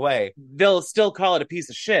any other way They'll still call it a piece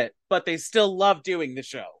of shit, but they still love doing the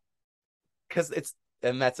show. because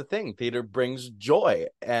and that's the thing. Theater brings joy,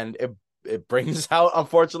 and it brings out,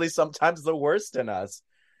 unfortunately, sometimes the worst in us.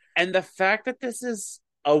 And the fact that this is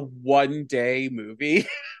a 1 day movie,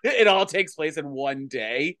 it all takes place in 1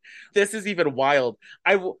 day. This is even wild.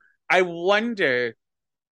 I wonder,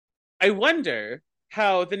 I wonder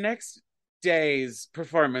how the next day's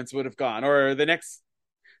performance would have gone, or the next.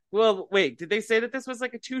 Well, wait, did they say that this was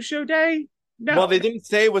like a 2 show day? Well, No. they didn't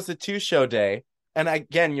say it was a 2 show day, and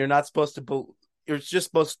again, you're not supposed to. You're just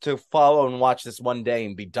supposed to follow and watch this one day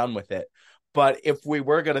and be done with it. But if we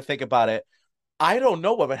were going to think about it, I don't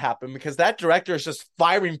know what would happen because that director is just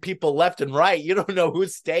firing people left and right. You don't know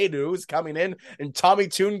who's staying, who's coming in, and Tommy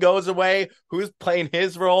Tune goes away. Who's playing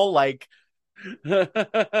his role? Like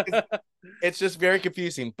it's just very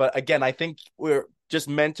confusing. But again, I think we're just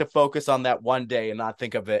meant to focus on that one day and not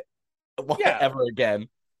think of it Yeah. ever again.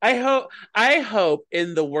 I hope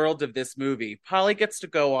in the world of this movie, Polly gets to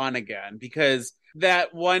go on again because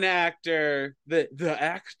that one actor, the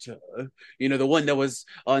actor, the one that was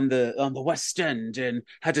on the West End and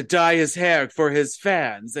had to dye his hair for his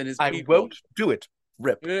fans and his I people. won't do it.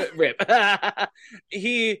 Rip. Rip.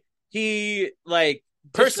 he like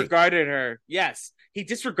Percy. disregarded her. Yes, he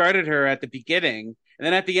disregarded her at the beginning, and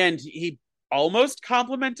then at the end, he almost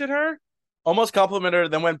complimented her. almost complimented her,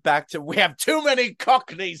 then went back to, we have too many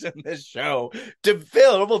cockneys in this show.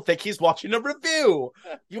 Phil will think he's watching a review.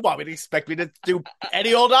 You want me to expect me to do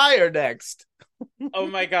Eddie Old Iron next? Oh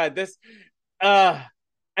my God, this uh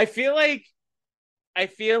I feel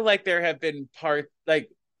like there have been like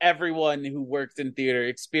everyone who works in theater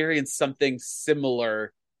experienced something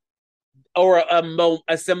similar, or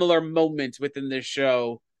a similar moment within this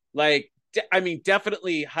show. Like, I mean,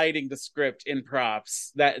 definitely hiding the script in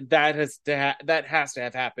props. That has to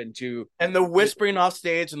have happened to. And the whispering off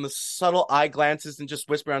stage and the subtle eye glances and just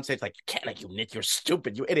whispering on stage, like, you can't, like, you nit, you're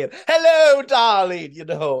stupid, you idiot. Hello, darling,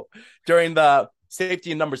 during the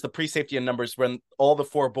safety in numbers, the pre-safety in numbers, when all the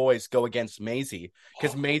four boys go against Maisie,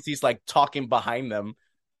 because Maisie's like talking behind them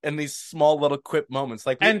in these small little quip moments.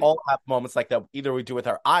 Like, we all have moments like that. Either we do with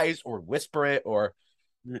our eyes or whisper it or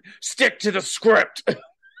stick to the script.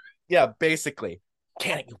 Yeah, basically.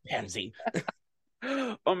 Can it, you pansy?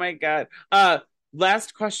 Oh my God.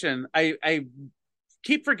 Last question. I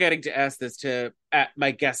keep forgetting to ask this to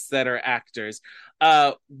my guests that are actors.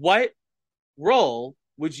 What role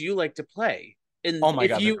would you like to play? Oh my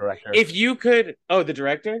God, the director. If you could, the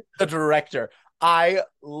director? The director. I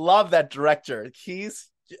love that director.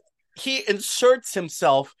 He inserts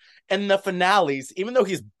himself in the finales, even though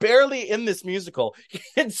he's barely in this musical. He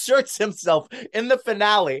inserts himself in the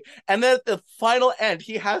finale, and then at the final end,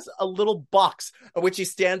 he has a little box on which he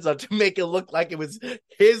stands on to make it look like it was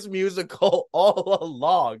his musical all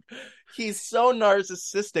along. He's so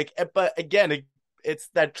narcissistic, but again, it's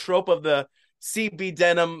that trope of the CB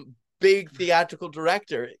Denim big theatrical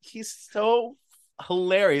director. He's so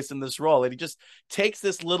hilarious in this role, and he just takes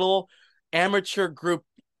this little amateur group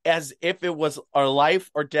as if it was a life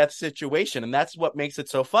or death situation, and that's what makes it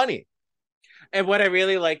so funny. And what I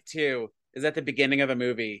really like too is at the beginning of the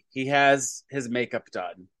movie, he has his makeup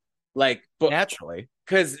done, like naturally,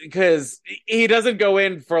 because he doesn't go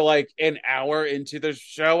in for like an hour into the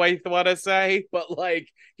show, I want to say, but like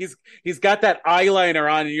he's got that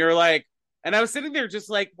eyeliner on, and you're like, and I was sitting there just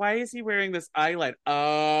like, why is he wearing this eyeliner?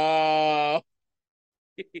 Oh,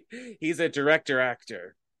 he's a director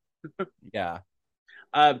actor. Yeah.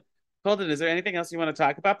 Colton, is there anything else you want to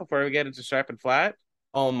talk about before we get into Sharp and Flat?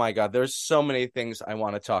 Oh my God, there's so many things I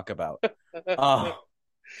want to talk about. I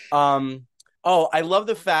love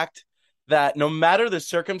the fact that no matter the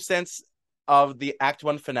circumstance of the Act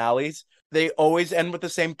One finales, they always end with the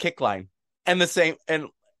same kick line and the same they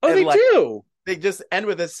do. They just end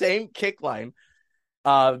with the same kick line.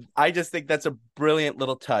 I just think that's a brilliant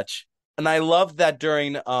little touch, and I love that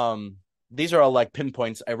during these are all like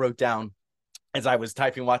pinpoints I wrote down as I was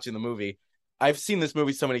typing watching the movie. I've seen this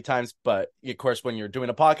movie so many times, but of course, when you're doing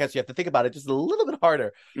a podcast, you have to think about it just a little bit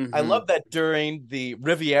harder. Mm-hmm. I love that during the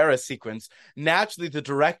Riviera sequence, naturally, the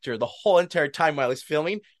director, the whole entire time while he's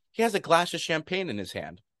filming, he has a glass of champagne in his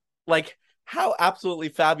hand. Like, how absolutely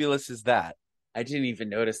fabulous is that? I didn't even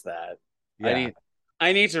notice that. Yeah.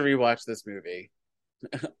 I need to rewatch this movie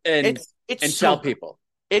and tell people.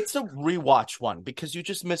 It's a rewatch one because you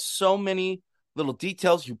just miss so many little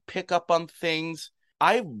details. You pick up on things.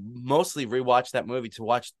 I mostly rewatch that movie to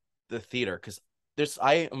watch the theater because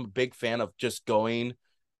I am a big fan of just going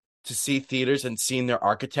to see theaters and seeing their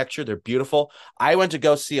architecture. They're beautiful. I went to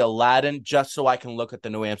go see Aladdin just so I can look at the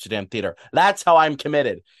New Amsterdam Theater. That's how I'm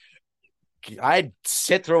committed. I had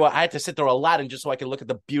to sit through Aladdin just so I could look at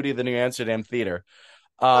the beauty of the New Amsterdam Theater.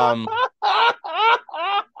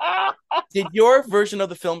 Did your version of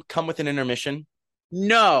the film come with an intermission?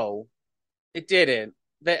 No, it didn't.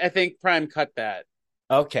 I think Prime cut that.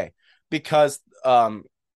 Okay, because the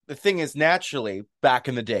thing is, naturally, back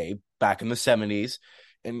in the day, back in the 70s,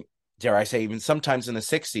 and dare I say even sometimes in the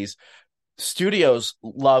 60s, studios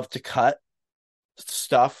love to cut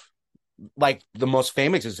stuff, like the most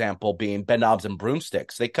famous example being Bedknobs and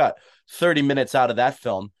Broomsticks. They cut 30 minutes out of that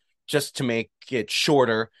film just to make it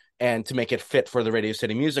shorter and to make it fit for the Radio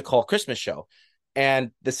City Music Hall Christmas show.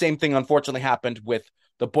 And the same thing, unfortunately, happened with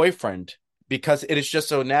The Boyfriend, because it is just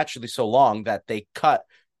so naturally so long that they cut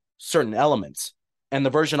certain elements. And the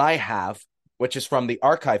version I have, which is from the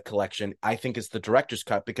archive collection, I think is the director's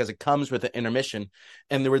cut because it comes with an intermission.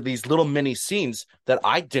 And there were these little mini scenes that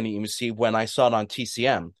I didn't even see when I saw it on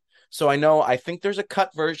TCM. So I think there's a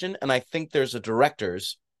cut version, and I think there's a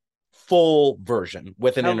director's full version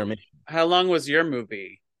with an intermission. How long was your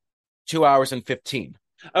movie? 2 hours and 15.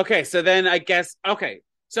 Okay, so then I guess,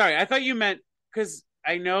 sorry, I thought you meant, because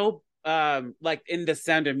I know, like in The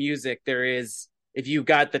Sound of Music, there is, if you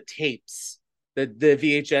got the tapes, the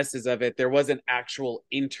VHSs of it, there was an actual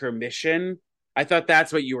intermission. I thought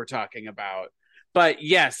that's what you were talking about. But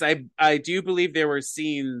yes, I do believe there were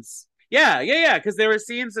scenes Yeah. Because there were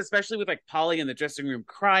scenes, especially with like Polly in the dressing room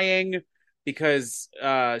crying because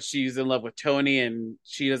she's in love with Tony and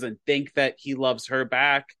she doesn't think that he loves her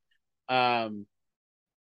back. Um,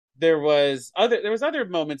 there was other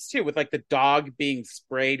moments too with like the dog being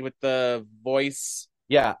sprayed with the voice.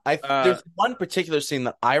 Yeah, Uh, there's one particular scene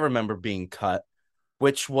that I remember being cut,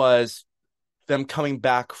 which was them coming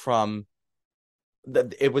back from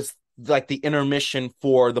it was like the intermission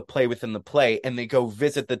for the play within the play, and they go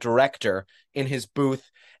visit the director in his booth,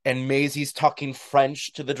 and Maisie's talking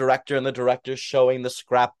French to the director, and the director's showing the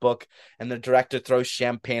scrapbook, and the director throws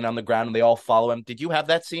champagne on the ground, and they all follow him. Did you have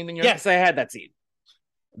that scene in your yes, I had that scene.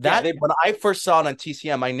 Yeah, that when I first saw it on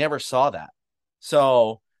TCM, I never saw that.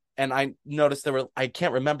 So, and I noticed there were, I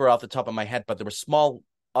can't remember off the top of my head, but there were small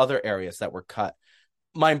other areas that were cut.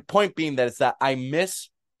 My point being that is that I miss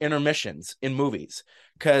intermissions in movies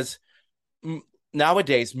because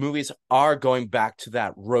nowadays movies are going back to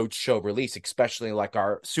that roadshow release, especially like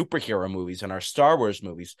our superhero movies and our Star Wars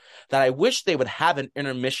movies, that I wish they would have an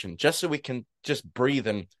intermission just so we can just breathe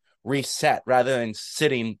and reset rather than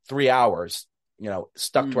sitting 3 hours,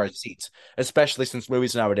 stuck to our seats, especially since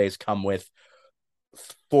movies nowadays come with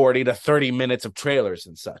 40 to 30 minutes of trailers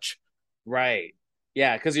and such. right.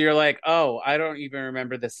 Yeah, because you're like, oh, I don't even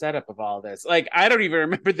remember the setup of all this. Like, I don't even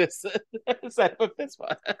remember this setup of this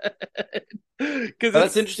one. Because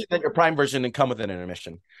That's interesting that your Prime version didn't come with an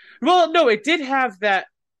intermission. well, no, it did have that.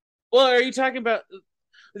 Well, are you talking about?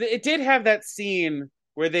 It did have that scene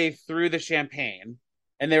where they threw the champagne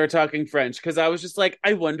and they were talking French. Because I was just like,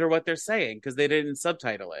 I wonder what they're saying because they didn't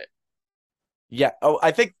subtitle it. Yeah. Oh,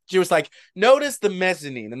 I think she was like, notice the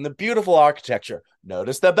mezzanine and the beautiful architecture.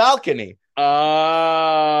 Notice the balcony. Oh,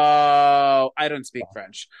 I don't speak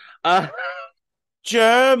French. Uh,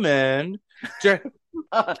 German.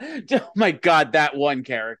 oh my God, that one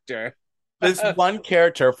character. This one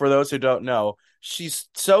character, for those who don't know, she's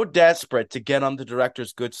so desperate to get on the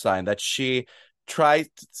director's good side that she tries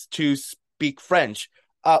to speak French.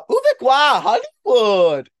 Uruguay,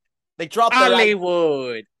 Hollywood. They drop that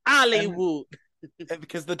Hollywood. and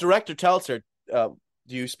because the director tells her, do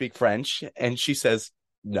you speak French? And she says,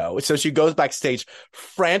 no. So she goes backstage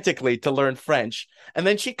frantically to learn French. And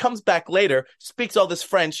then she comes back later, speaks all this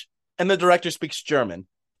French, and the director speaks German.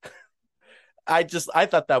 I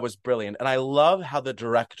thought that was brilliant. And I love how the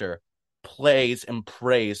director plays and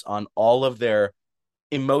preys on all of their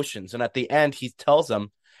emotions. And at the end, he tells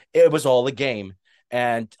them it was all a game.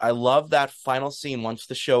 And I love that final scene once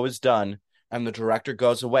the show is done and the director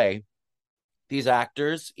goes away. These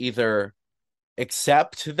actors either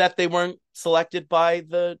accept that they weren't selected by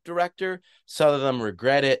the director, some of them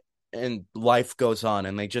regret it, and life goes on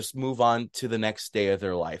and they just move on to the next day of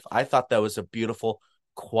their life. I thought that was a beautiful,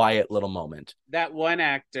 quiet little moment. That one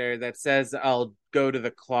actor that says, I'll go to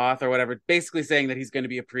the cloth or whatever, basically saying that he's going to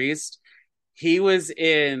be a priest. He was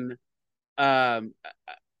in um,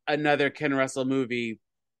 another Ken Russell movie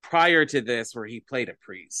prior to this where he played a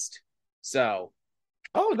priest. So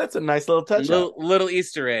Oh, that's a nice little touch up. little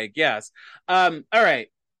Easter egg, yes. All right,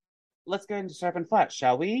 let's go into sharp and flat,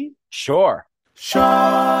 shall we? Sure.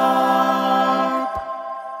 Sharp,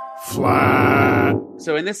 flat.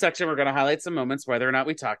 So in this section, we're going to highlight some moments, whether or not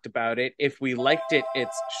we talked about it. If we liked it,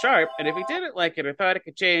 it's sharp, and if we didn't like it or thought it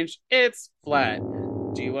could change, it's flat.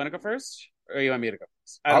 Do you want to go first, or you want me to go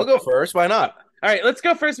first? I'll go first. Why not? All right, let's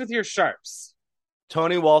go first with your sharps.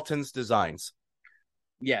 Tony Walton's designs.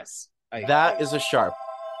 Yes. That is a sharp.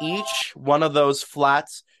 Each one of those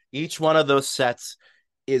flats, each one of those sets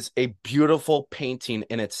is a beautiful painting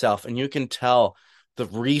in itself. And you can tell the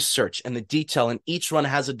research and the detail, and each one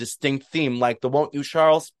has a distinct theme, like the Won't You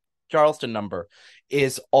Charleston number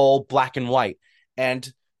is all black and white.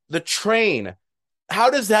 And the train, how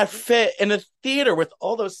does that fit in a theater with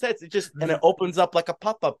all those sets? And it opens up like a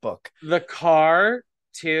pop-up book. The car,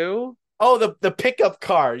 too. Oh, the pickup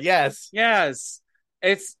car, yes. Yes.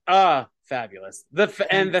 It's fabulous.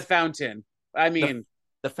 And the fountain. I mean,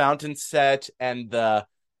 the fountain set and the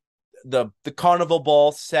carnival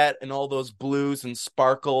ball set and all those blues and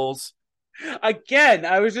sparkles. Again,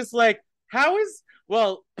 I was just like,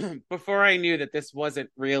 before I knew that this wasn't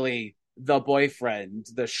really The Boyfriend,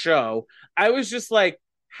 the show, I was just like,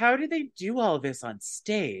 how do they do all this on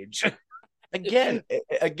stage? Again,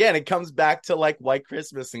 it comes back to like White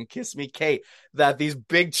Christmas and Kiss Me Kate, that these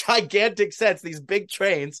big gigantic sets, these big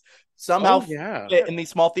trains somehow fit in these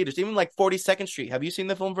small theaters. Even like 42nd Street. Have you seen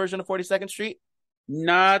the film version of 42nd Street?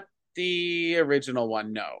 Not the original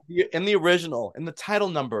one, no. In the original, in the title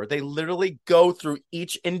number, they literally go through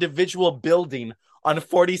each individual building on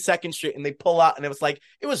 42nd Street, and they pull out, and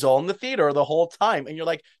it was all in the theater the whole time. And you're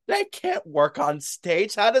like, that can't work on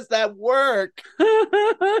stage. How does that work?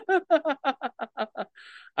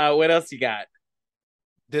 What else you got?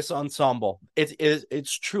 This ensemble.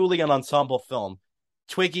 It's truly an ensemble film.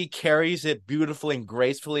 Twiggy carries it beautifully and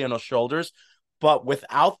gracefully on her shoulders, but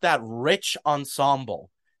without that rich ensemble,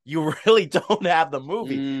 you really don't have the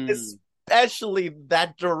movie. Especially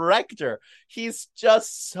that director. He's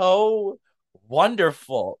just so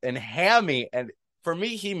wonderful and hammy, and for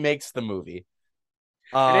me, he makes the movie.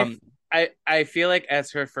 I feel like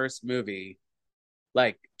as her first movie,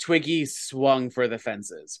 like Twiggy swung for the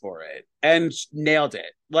fences for it and nailed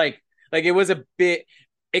it. Like it was a bit.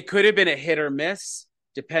 It could have been a hit or miss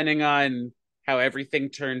depending on how everything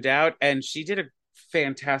turned out, and she did a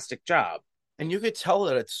fantastic job. And you could tell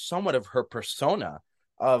that it's somewhat of her persona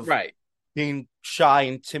of right. being shy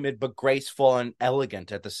and timid, but graceful and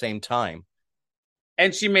elegant at the same time.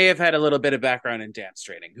 And she may have had a little bit of background in dance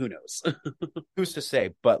training. Who knows? Who's to say?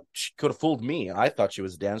 But she could have fooled me. I thought she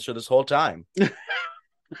was a dancer this whole time.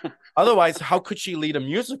 Otherwise, how could she lead a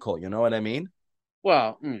musical? You know what I mean?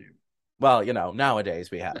 Well,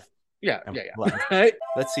 nowadays we have. Yeah.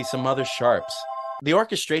 Let's see some other sharps. The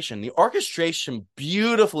orchestration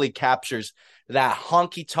beautifully captures that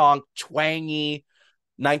honky-tonk, twangy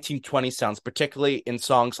 1920 sounds, particularly in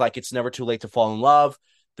songs like It's Never Too Late to Fall in Love,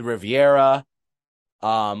 The Riviera.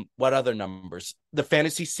 What other numbers? The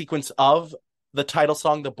fantasy sequence of the title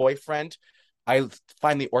song, The Boyfriend. I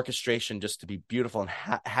find the orchestration just to be beautiful and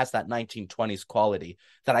has that 1920s quality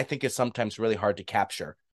that I think is sometimes really hard to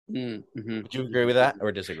capture. Mm-hmm. Would you agree with that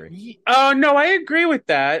or disagree? Oh, no, I agree with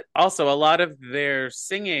that. Also, a lot of their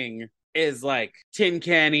singing is like tin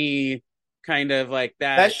canny, kind of like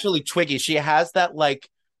that. Especially Twiggy. She has that like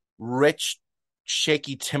rich,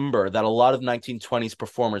 shaky timbre that a lot of 1920s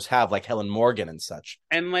performers have, like Helen Morgan and such.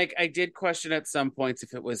 And like I did question at some points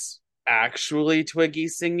if it was actually Twiggy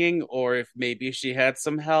singing or if maybe she had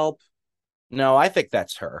some help. No, I think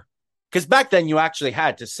that's her. Because back then you actually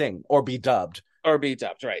had to sing or be dubbed.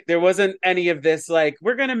 Right. There wasn't any of this, like,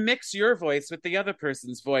 we're going to mix your voice with the other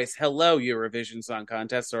person's voice. Hello, Eurovision Song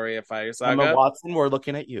Contest, Story of Fire Saga. Emma Watson, we're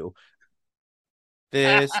looking at you.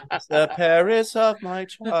 This is the Paris of my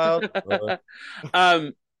childhood.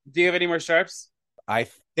 Do you have any more sharps? I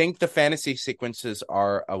think the fantasy sequences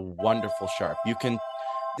are a wonderful sharp. You can,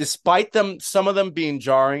 despite them, some of them being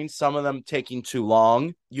jarring, some of them taking too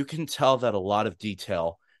long, you can tell that a lot of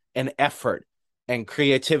detail and effort and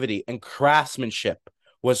creativity and craftsmanship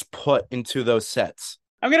was put into those sets.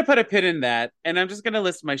 I'm going to put a pin in that, and I'm just going to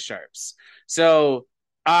list my sharps. So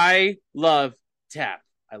I love Tap.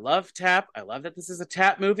 I love Tap. I love that this is a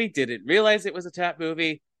Tap movie. Didn't realize it was a Tap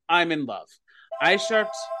movie. I'm in love. I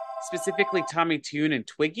sharped specifically Tommy Tune and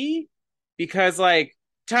Twiggy because, like,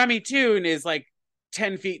 Tommy Tune is, like,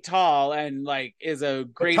 10 feet tall and, like, is a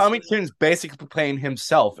great... But Tommy Tune's basically playing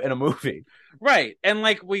himself in a movie. Right. And,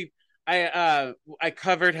 like, I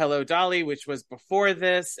covered Hello Dolly, which was before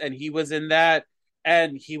this, and he was in that,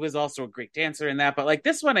 and he was also a great dancer in that. But like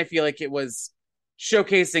this one, I feel like it was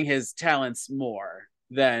showcasing his talents more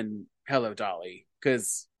than Hello Dolly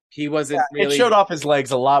because he wasn't really. It showed off his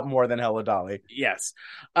legs a lot more than Hello Dolly. Yes,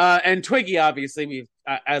 and Twiggy, obviously,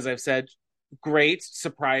 as I've said, great,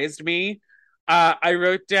 surprised me. I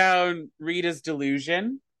wrote down Rita's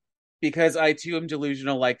delusion because I too am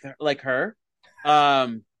delusional like her.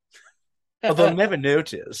 Although never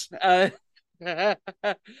notice. I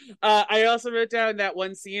also wrote down that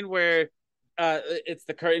one scene where it's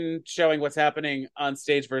the curtain showing what's happening on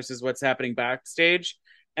stage versus what's happening backstage.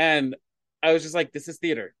 And I was just like, this is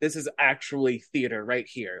theater. This is actually theater right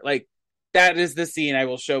here. Like, that is the scene I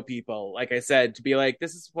will show people, like I said, to be like,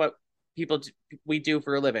 this is what we do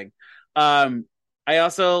for a living. I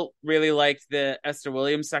also really liked the Esther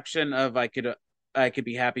Williams section of I Could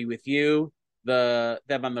Be Happy With You, them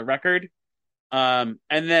on the record. And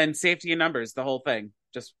then Safety in Numbers, the whole thing.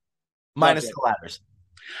 Just minus the ladders.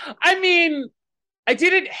 I mean, I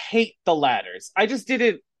didn't hate the ladders. I just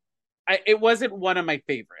didn't. It wasn't one of my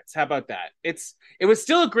favorites. How about that? It was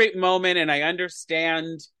still a great moment, and I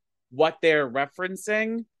understand what they're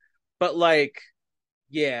referencing, but like,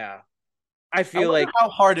 yeah, I feel like how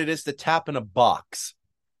hard it is to tap in a box.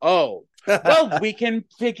 Oh, well, we can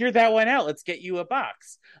figure that one out. Let's get you a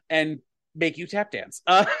box and make you tap dance.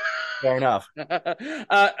 Fair enough.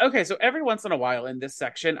 Okay, so every once in a while in this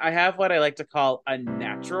section, I have what I like to call a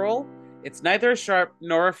natural. It's neither a sharp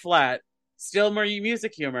nor a flat, still more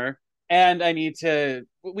music humor, and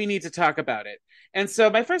we need to talk about it. And so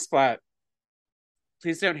my first flat,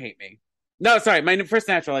 please don't hate me. No, sorry, my first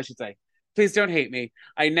natural, I should say. please don't hate me.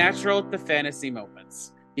 I natural the fantasy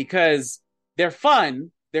moments because they're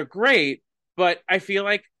fun, they're great, but I feel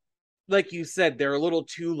like you said, they're a little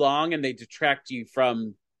too long and they detract you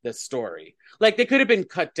from the story. Like they could have been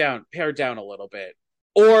cut down, pared down a little bit.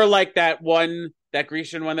 Or like that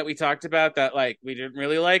Grecian one that we talked about that like we didn't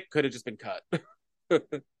really like, could have just been cut.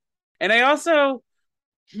 And I also,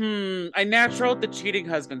 I naturaled the cheating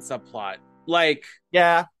husband subplot. Like,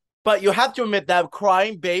 Yeah, but you have to admit that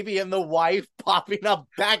crying baby and the wife popping up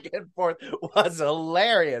back and forth was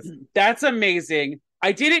hilarious. that's amazing.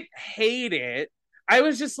 I didn't hate it. I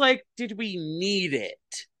was just like, did we need it?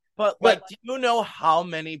 But But like, do you know how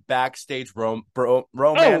many backstage oh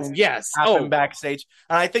romance yes, happened backstage?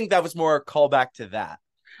 And I think that was more a callback to that.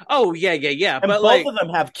 yeah. And But both like, of them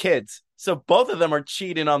have kids, so both of them are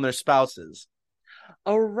cheating on their spouses.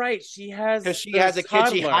 oh right, she has Because she the has a kid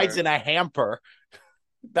she toddler. hides in a hamper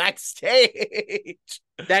backstage.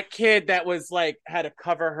 That kid that was like had to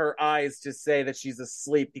cover her eyes to say that she's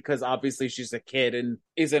asleep because obviously she's a kid and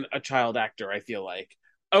isn't a child actor, I feel like.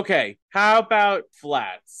 Okay, how about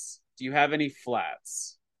flats? Do you have any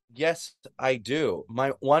flats? Yes, I do.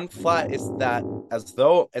 My one flat is that as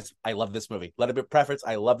I love this movie. Let it be preference.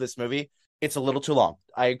 I love this movie. It's a little too long.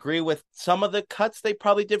 I agree with some of the cuts they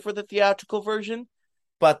probably did for the theatrical version,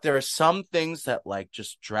 but there are some things that like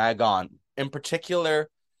just drag on. In particular,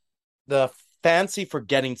 the fancy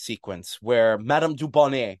forgetting sequence where Madame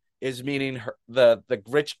Dubonnet is meeting the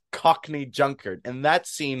rich Cockney drunkard, and that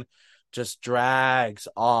scene just drags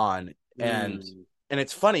on. And Mm. and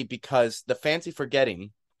it's funny because the fancy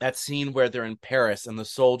forgetting, that scene where they're in Paris and the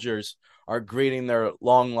soldiers are greeting their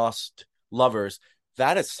long lost lovers,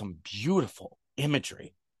 that is some beautiful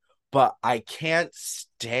imagery. But I can't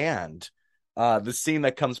stand the scene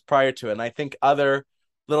that comes prior to it. And I think other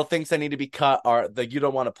little things that need to be cut are the "You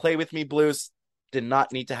Don't Want to Play With Me" blues did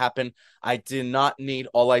not need to happen. I did not need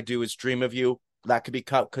 "All I Do Is Dream of You." That could be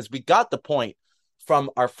cut because we got the point from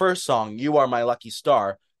our first song, "You Are My Lucky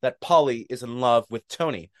Star," that Polly is in love with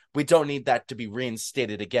Tony. We don't need that to be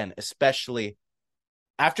reinstated again, especially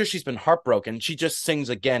after she's been heartbroken. She just sings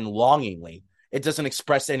again longingly. It doesn't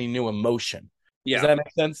express any new emotion. Does Yeah. that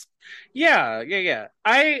make sense? Yeah.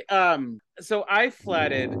 I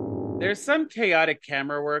flatted. There's some chaotic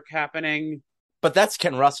camera work happening. But that's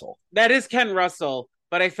Ken Russell. That is Ken Russell,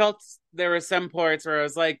 but I felt there were some parts where I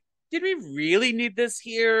was like, did we really need this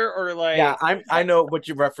here? Or Yeah, like, I know what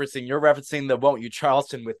you're referencing. You're referencing the "Won't You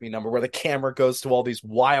Charleston with Me" number where the camera goes to all these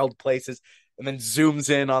wild places and then zooms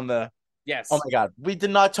in on the. Oh yes. my God, we did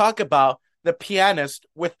not talk about the pianist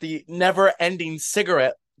with the never-ending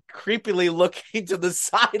cigarette creepily looking to the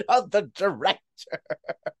side of the director.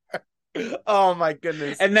 Oh my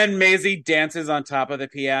goodness. And then Maisie dances on top of the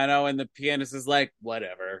piano, and the pianist is like,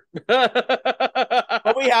 whatever.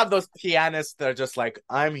 But we have those pianists that are just like,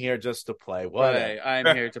 I'm here just to play. Whatever.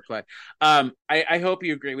 I'm here to play. I hope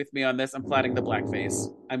you agree with me on this. I'm plotting the blackface.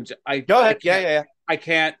 Go ahead. Yeah. I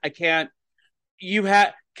can't. You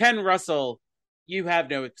had Ken Russell. You have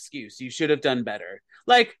no excuse. You should have done better.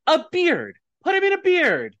 Like a beard. Put him in a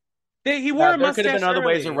beard. He wore a There mustache. could have been other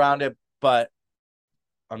ways early. around it, but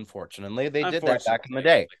unfortunately, they did that back in the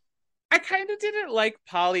day. I kind of didn't like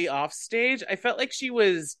Polly off stage. I felt like she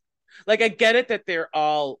was like, I get it that they're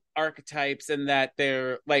all archetypes and that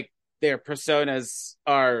they're like their personas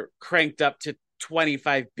are cranked up to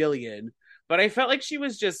 25 billion, but I felt like she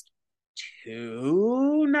was just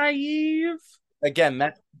too naive. Again,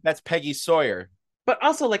 that's Peggy Sawyer. But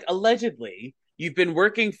also, like, allegedly, you've been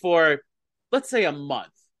working for, let's say, a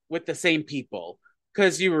month with the same people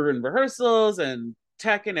because you were in rehearsals and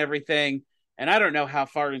tech and everything. And I don't know how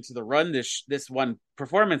far into the run this one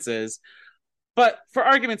performance is, but for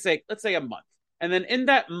argument's sake, let's say a month. And then in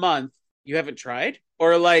that month, you haven't tried,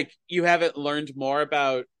 or like you haven't learned more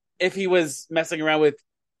about if he was messing around with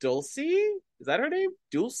Dulcie. Is that her name?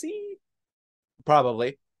 Dulcie?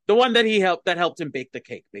 Probably. The one that helped him bake the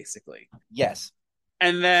cake, basically. Yes.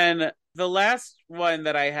 And then the last thought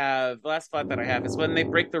that I have is when they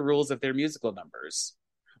break the rules of their musical numbers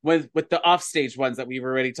with the offstage ones that we've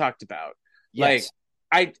already talked about. Yes.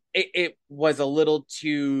 Like it was a little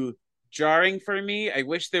too jarring for me. I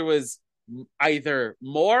wish there was either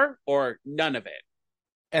more or none of it.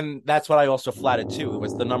 And that's what I also flatted too. It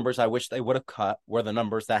was the numbers I wish they would have cut were the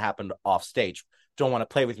numbers that happened off stage. "Don't Want to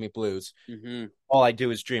Play With Me" blues. Mm-hmm. "All I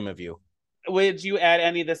Do Is Dream of You." Would you add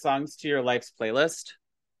any of the songs to your life's playlist?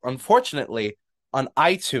 Unfortunately, on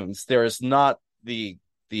iTunes there is not the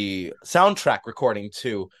soundtrack recording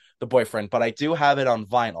to The Boyfriend, but I do have it on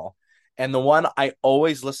vinyl. And the one I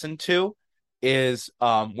always listen to is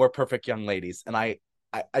 "We're Perfect Young Ladies," and I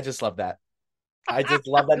just love that. I just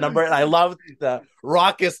love that number, and I love the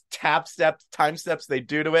raucous time steps they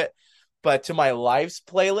do to it. But to my lives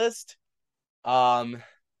playlist,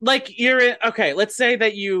 Like you're in, okay, let's say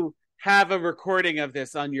that you have a recording of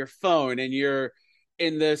this on your phone and you're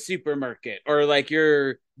in the supermarket or like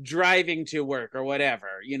you're driving to work or whatever,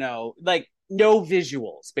 like no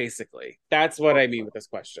visuals, basically. That's what I mean with this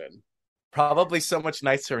question. probably So Much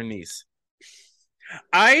Nicer in Nice.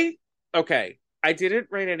 I okay, I didn't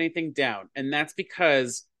write anything down, and that's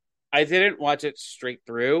because I didn't watch it straight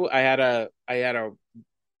through. I had a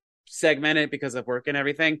segment it because of work and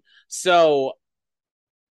everything. So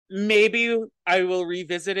maybe I will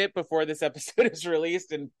revisit it before this episode is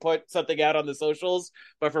released and put something out on the socials.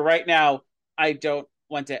 But for right now, I don't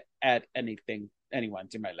want to add anyone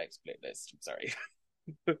to my likes playlist. I'm sorry.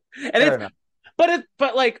 and Fair it's enough.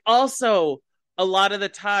 but like also a lot of the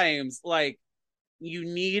times like you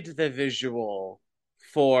need the visual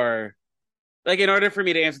for like in order for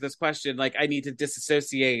me to answer this question, like I need to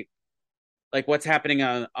disassociate like what's happening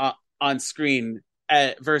on screen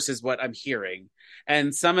versus what I'm hearing.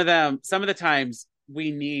 And some of the times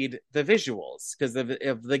we need the visuals because of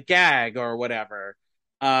the gag or whatever.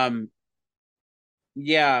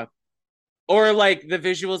 Yeah. Or like the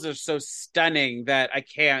visuals are so stunning that I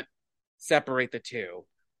can't separate the two.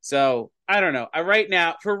 So I don't know.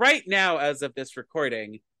 For right now, as of this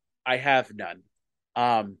recording, I have none.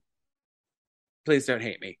 Um, please don't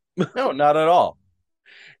hate me. No, not at all.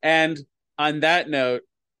 And on that note,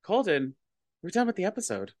 Colton, we're done with the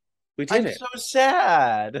episode. We did I'm it. so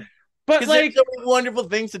sad. But Because like, there's so many wonderful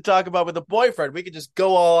things to talk about with a boyfriend. We could just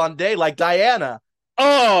go all on day like Diana.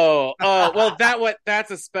 well,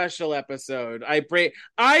 that's a special episode. I break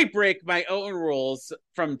my own rules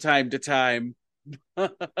from time to time.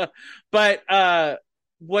 But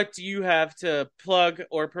what do you have to plug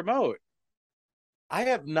or promote? I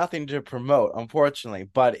have nothing to promote, unfortunately.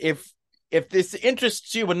 But if this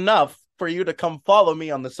interests you enough for you to come follow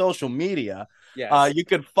me on the social media, Yes. you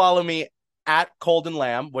could follow me at Colden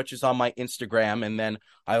Lamb, which is on my Instagram. And then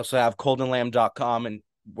I also have coldenlamb.com, and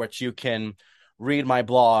which you can read my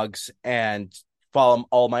blogs and follow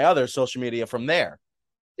all my other social media from there.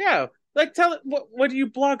 Yeah. Like tell what do you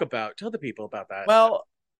blog about? Tell the people about that. Well,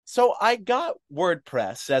 so I got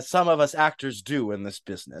WordPress, as some of us actors do in this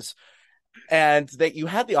business, and that you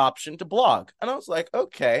had the option to blog. And I was like,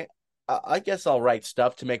 okay, I guess I'll write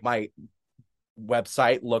stuff to make my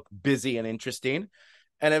website look busy and interesting.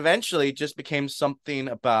 And eventually it just became something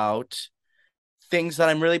about things that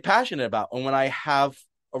I'm really passionate about. And when I have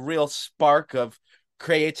a real spark of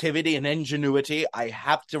creativity and ingenuity, I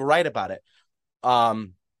have to write about it.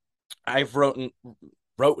 I've written,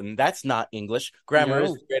 that's not English. Grammar is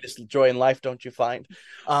No. the greatest joy in life, don't you find?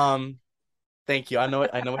 Thank you. I know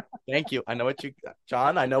it. Thank you. I know what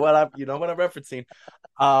John, you know what I'm referencing.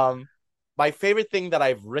 My favorite thing that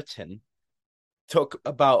I've written took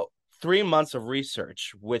about 3 months of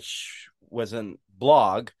research, which was a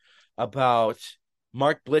blog about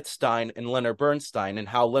Mark Blitzstein and Leonard Bernstein and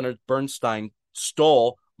how Leonard Bernstein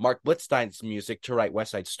stole Mark Blitzstein's music to write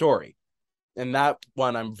West Side Story. And that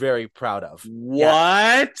one I'm very proud of. What?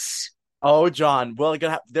 Yeah. Oh, John, well,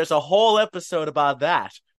 there's a whole episode about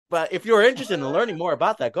that. But if you're interested in learning more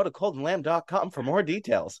about that, go to coldenlamb.com for more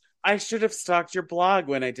details. I should have stalked your blog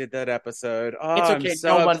when I did that episode. Oh, It's okay. I'm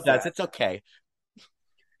so No one upset. does. It's okay.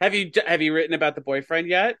 Have you written about the boyfriend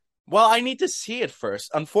yet? Well, I need to see it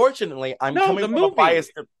first. Unfortunately, I'm No, coming the from a movie. bias.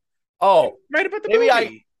 Oh, Write about the maybe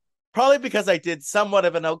movie. probably because I did somewhat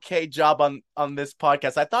of an okay job on this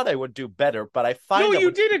podcast. I thought I would do better, but I find No, that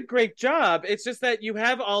you did a great job. It's just that you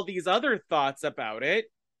have all these other thoughts about it.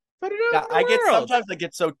 Put it out in the world. sometimes I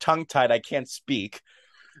get so tongue tied I can't speak.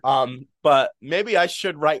 But maybe I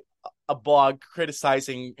should write a blog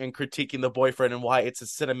criticizing and critiquing The Boyfriend and why it's a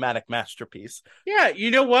cinematic masterpiece. Yeah,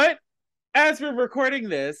 you know what? As we're recording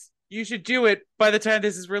this, you should do it by the time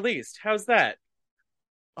this is released. How's that?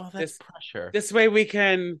 Oh, that's pressure. This way we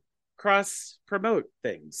can cross promote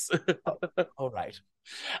things. All right.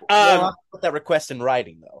 Um, I'll put that request in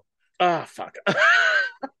writing, though. Oh, fuck.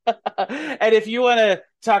 And if you want to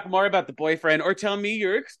talk more about The Boyfriend or tell me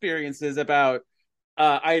your experiences about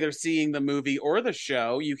either seeing the movie or the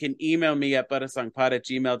show, you can email me at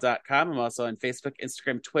buttersongpod@gmail.com. I'm also on Facebook,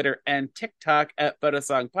 Instagram, Twitter, and TikTok at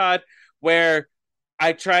buttersongpod, where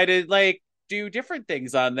I try to like do different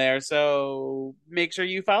things on there. So make sure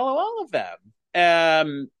you follow all of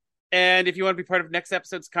them. And if you want to be part of next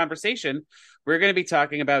episode's conversation, we're going to be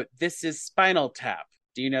talking about This Is Spinal Tap.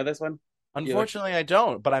 Do you know this one? Unfortunately, I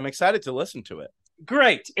don't, but I'm excited to listen to it.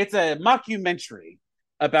 Great. It's a mockumentary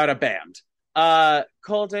about a band.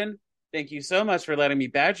 Colton, Thank you so much for letting me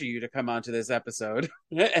badger you to come onto this episode,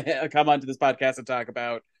 come onto this podcast and talk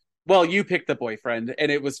about. Well, you picked The Boyfriend,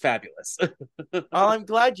 and it was fabulous. I'm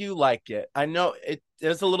glad you like it. I know it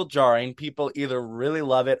is a little jarring. People either really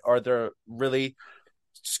love it or they're really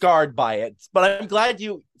scarred by it. But I'm glad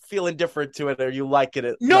you feel indifferent to it or you like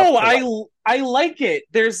it. No, I like it.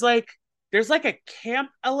 There's like a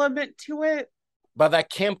camp element to it. But that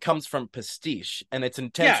camp comes from pastiche, and it's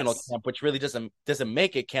intentional Yes. camp, which really doesn't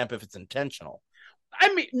make it camp if it's intentional.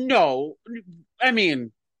 I mean, no. I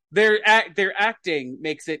mean, their acting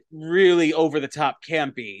makes it really over the top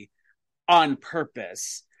campy on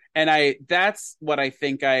purpose. And that's what I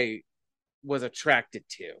think I was attracted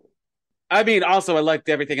to. I mean, also I liked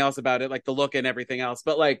everything else about it, like the look and everything else,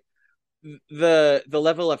 but like the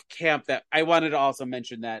level of camp that I wanted to also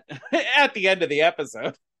mention that at the end of the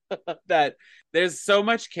episode that there's so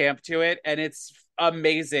much camp to it and it's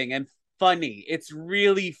amazing and funny. It's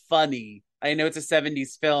really funny. I know it's a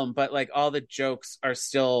 70s film, but like all the jokes are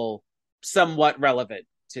still somewhat relevant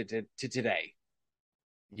to today.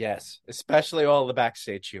 Yes, especially all the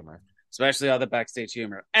backstage humor. Especially all the backstage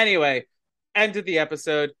humor. Anyway, end of the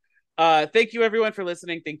episode. Thank you everyone for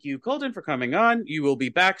listening. Thank you, Colton, for coming on. You will be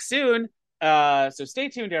back soon. So stay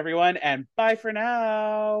tuned, everyone, and bye for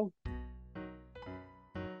now.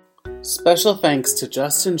 Special thanks to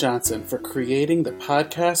Justin Johnson for creating the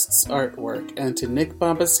podcast's artwork and to Nick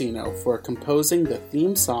Bombasino for composing the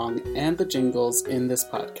theme song and the jingles in this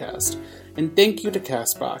podcast. And thank you to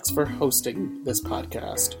CastBox for hosting this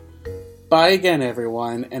podcast. Bye again,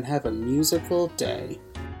 everyone, and have a musical day.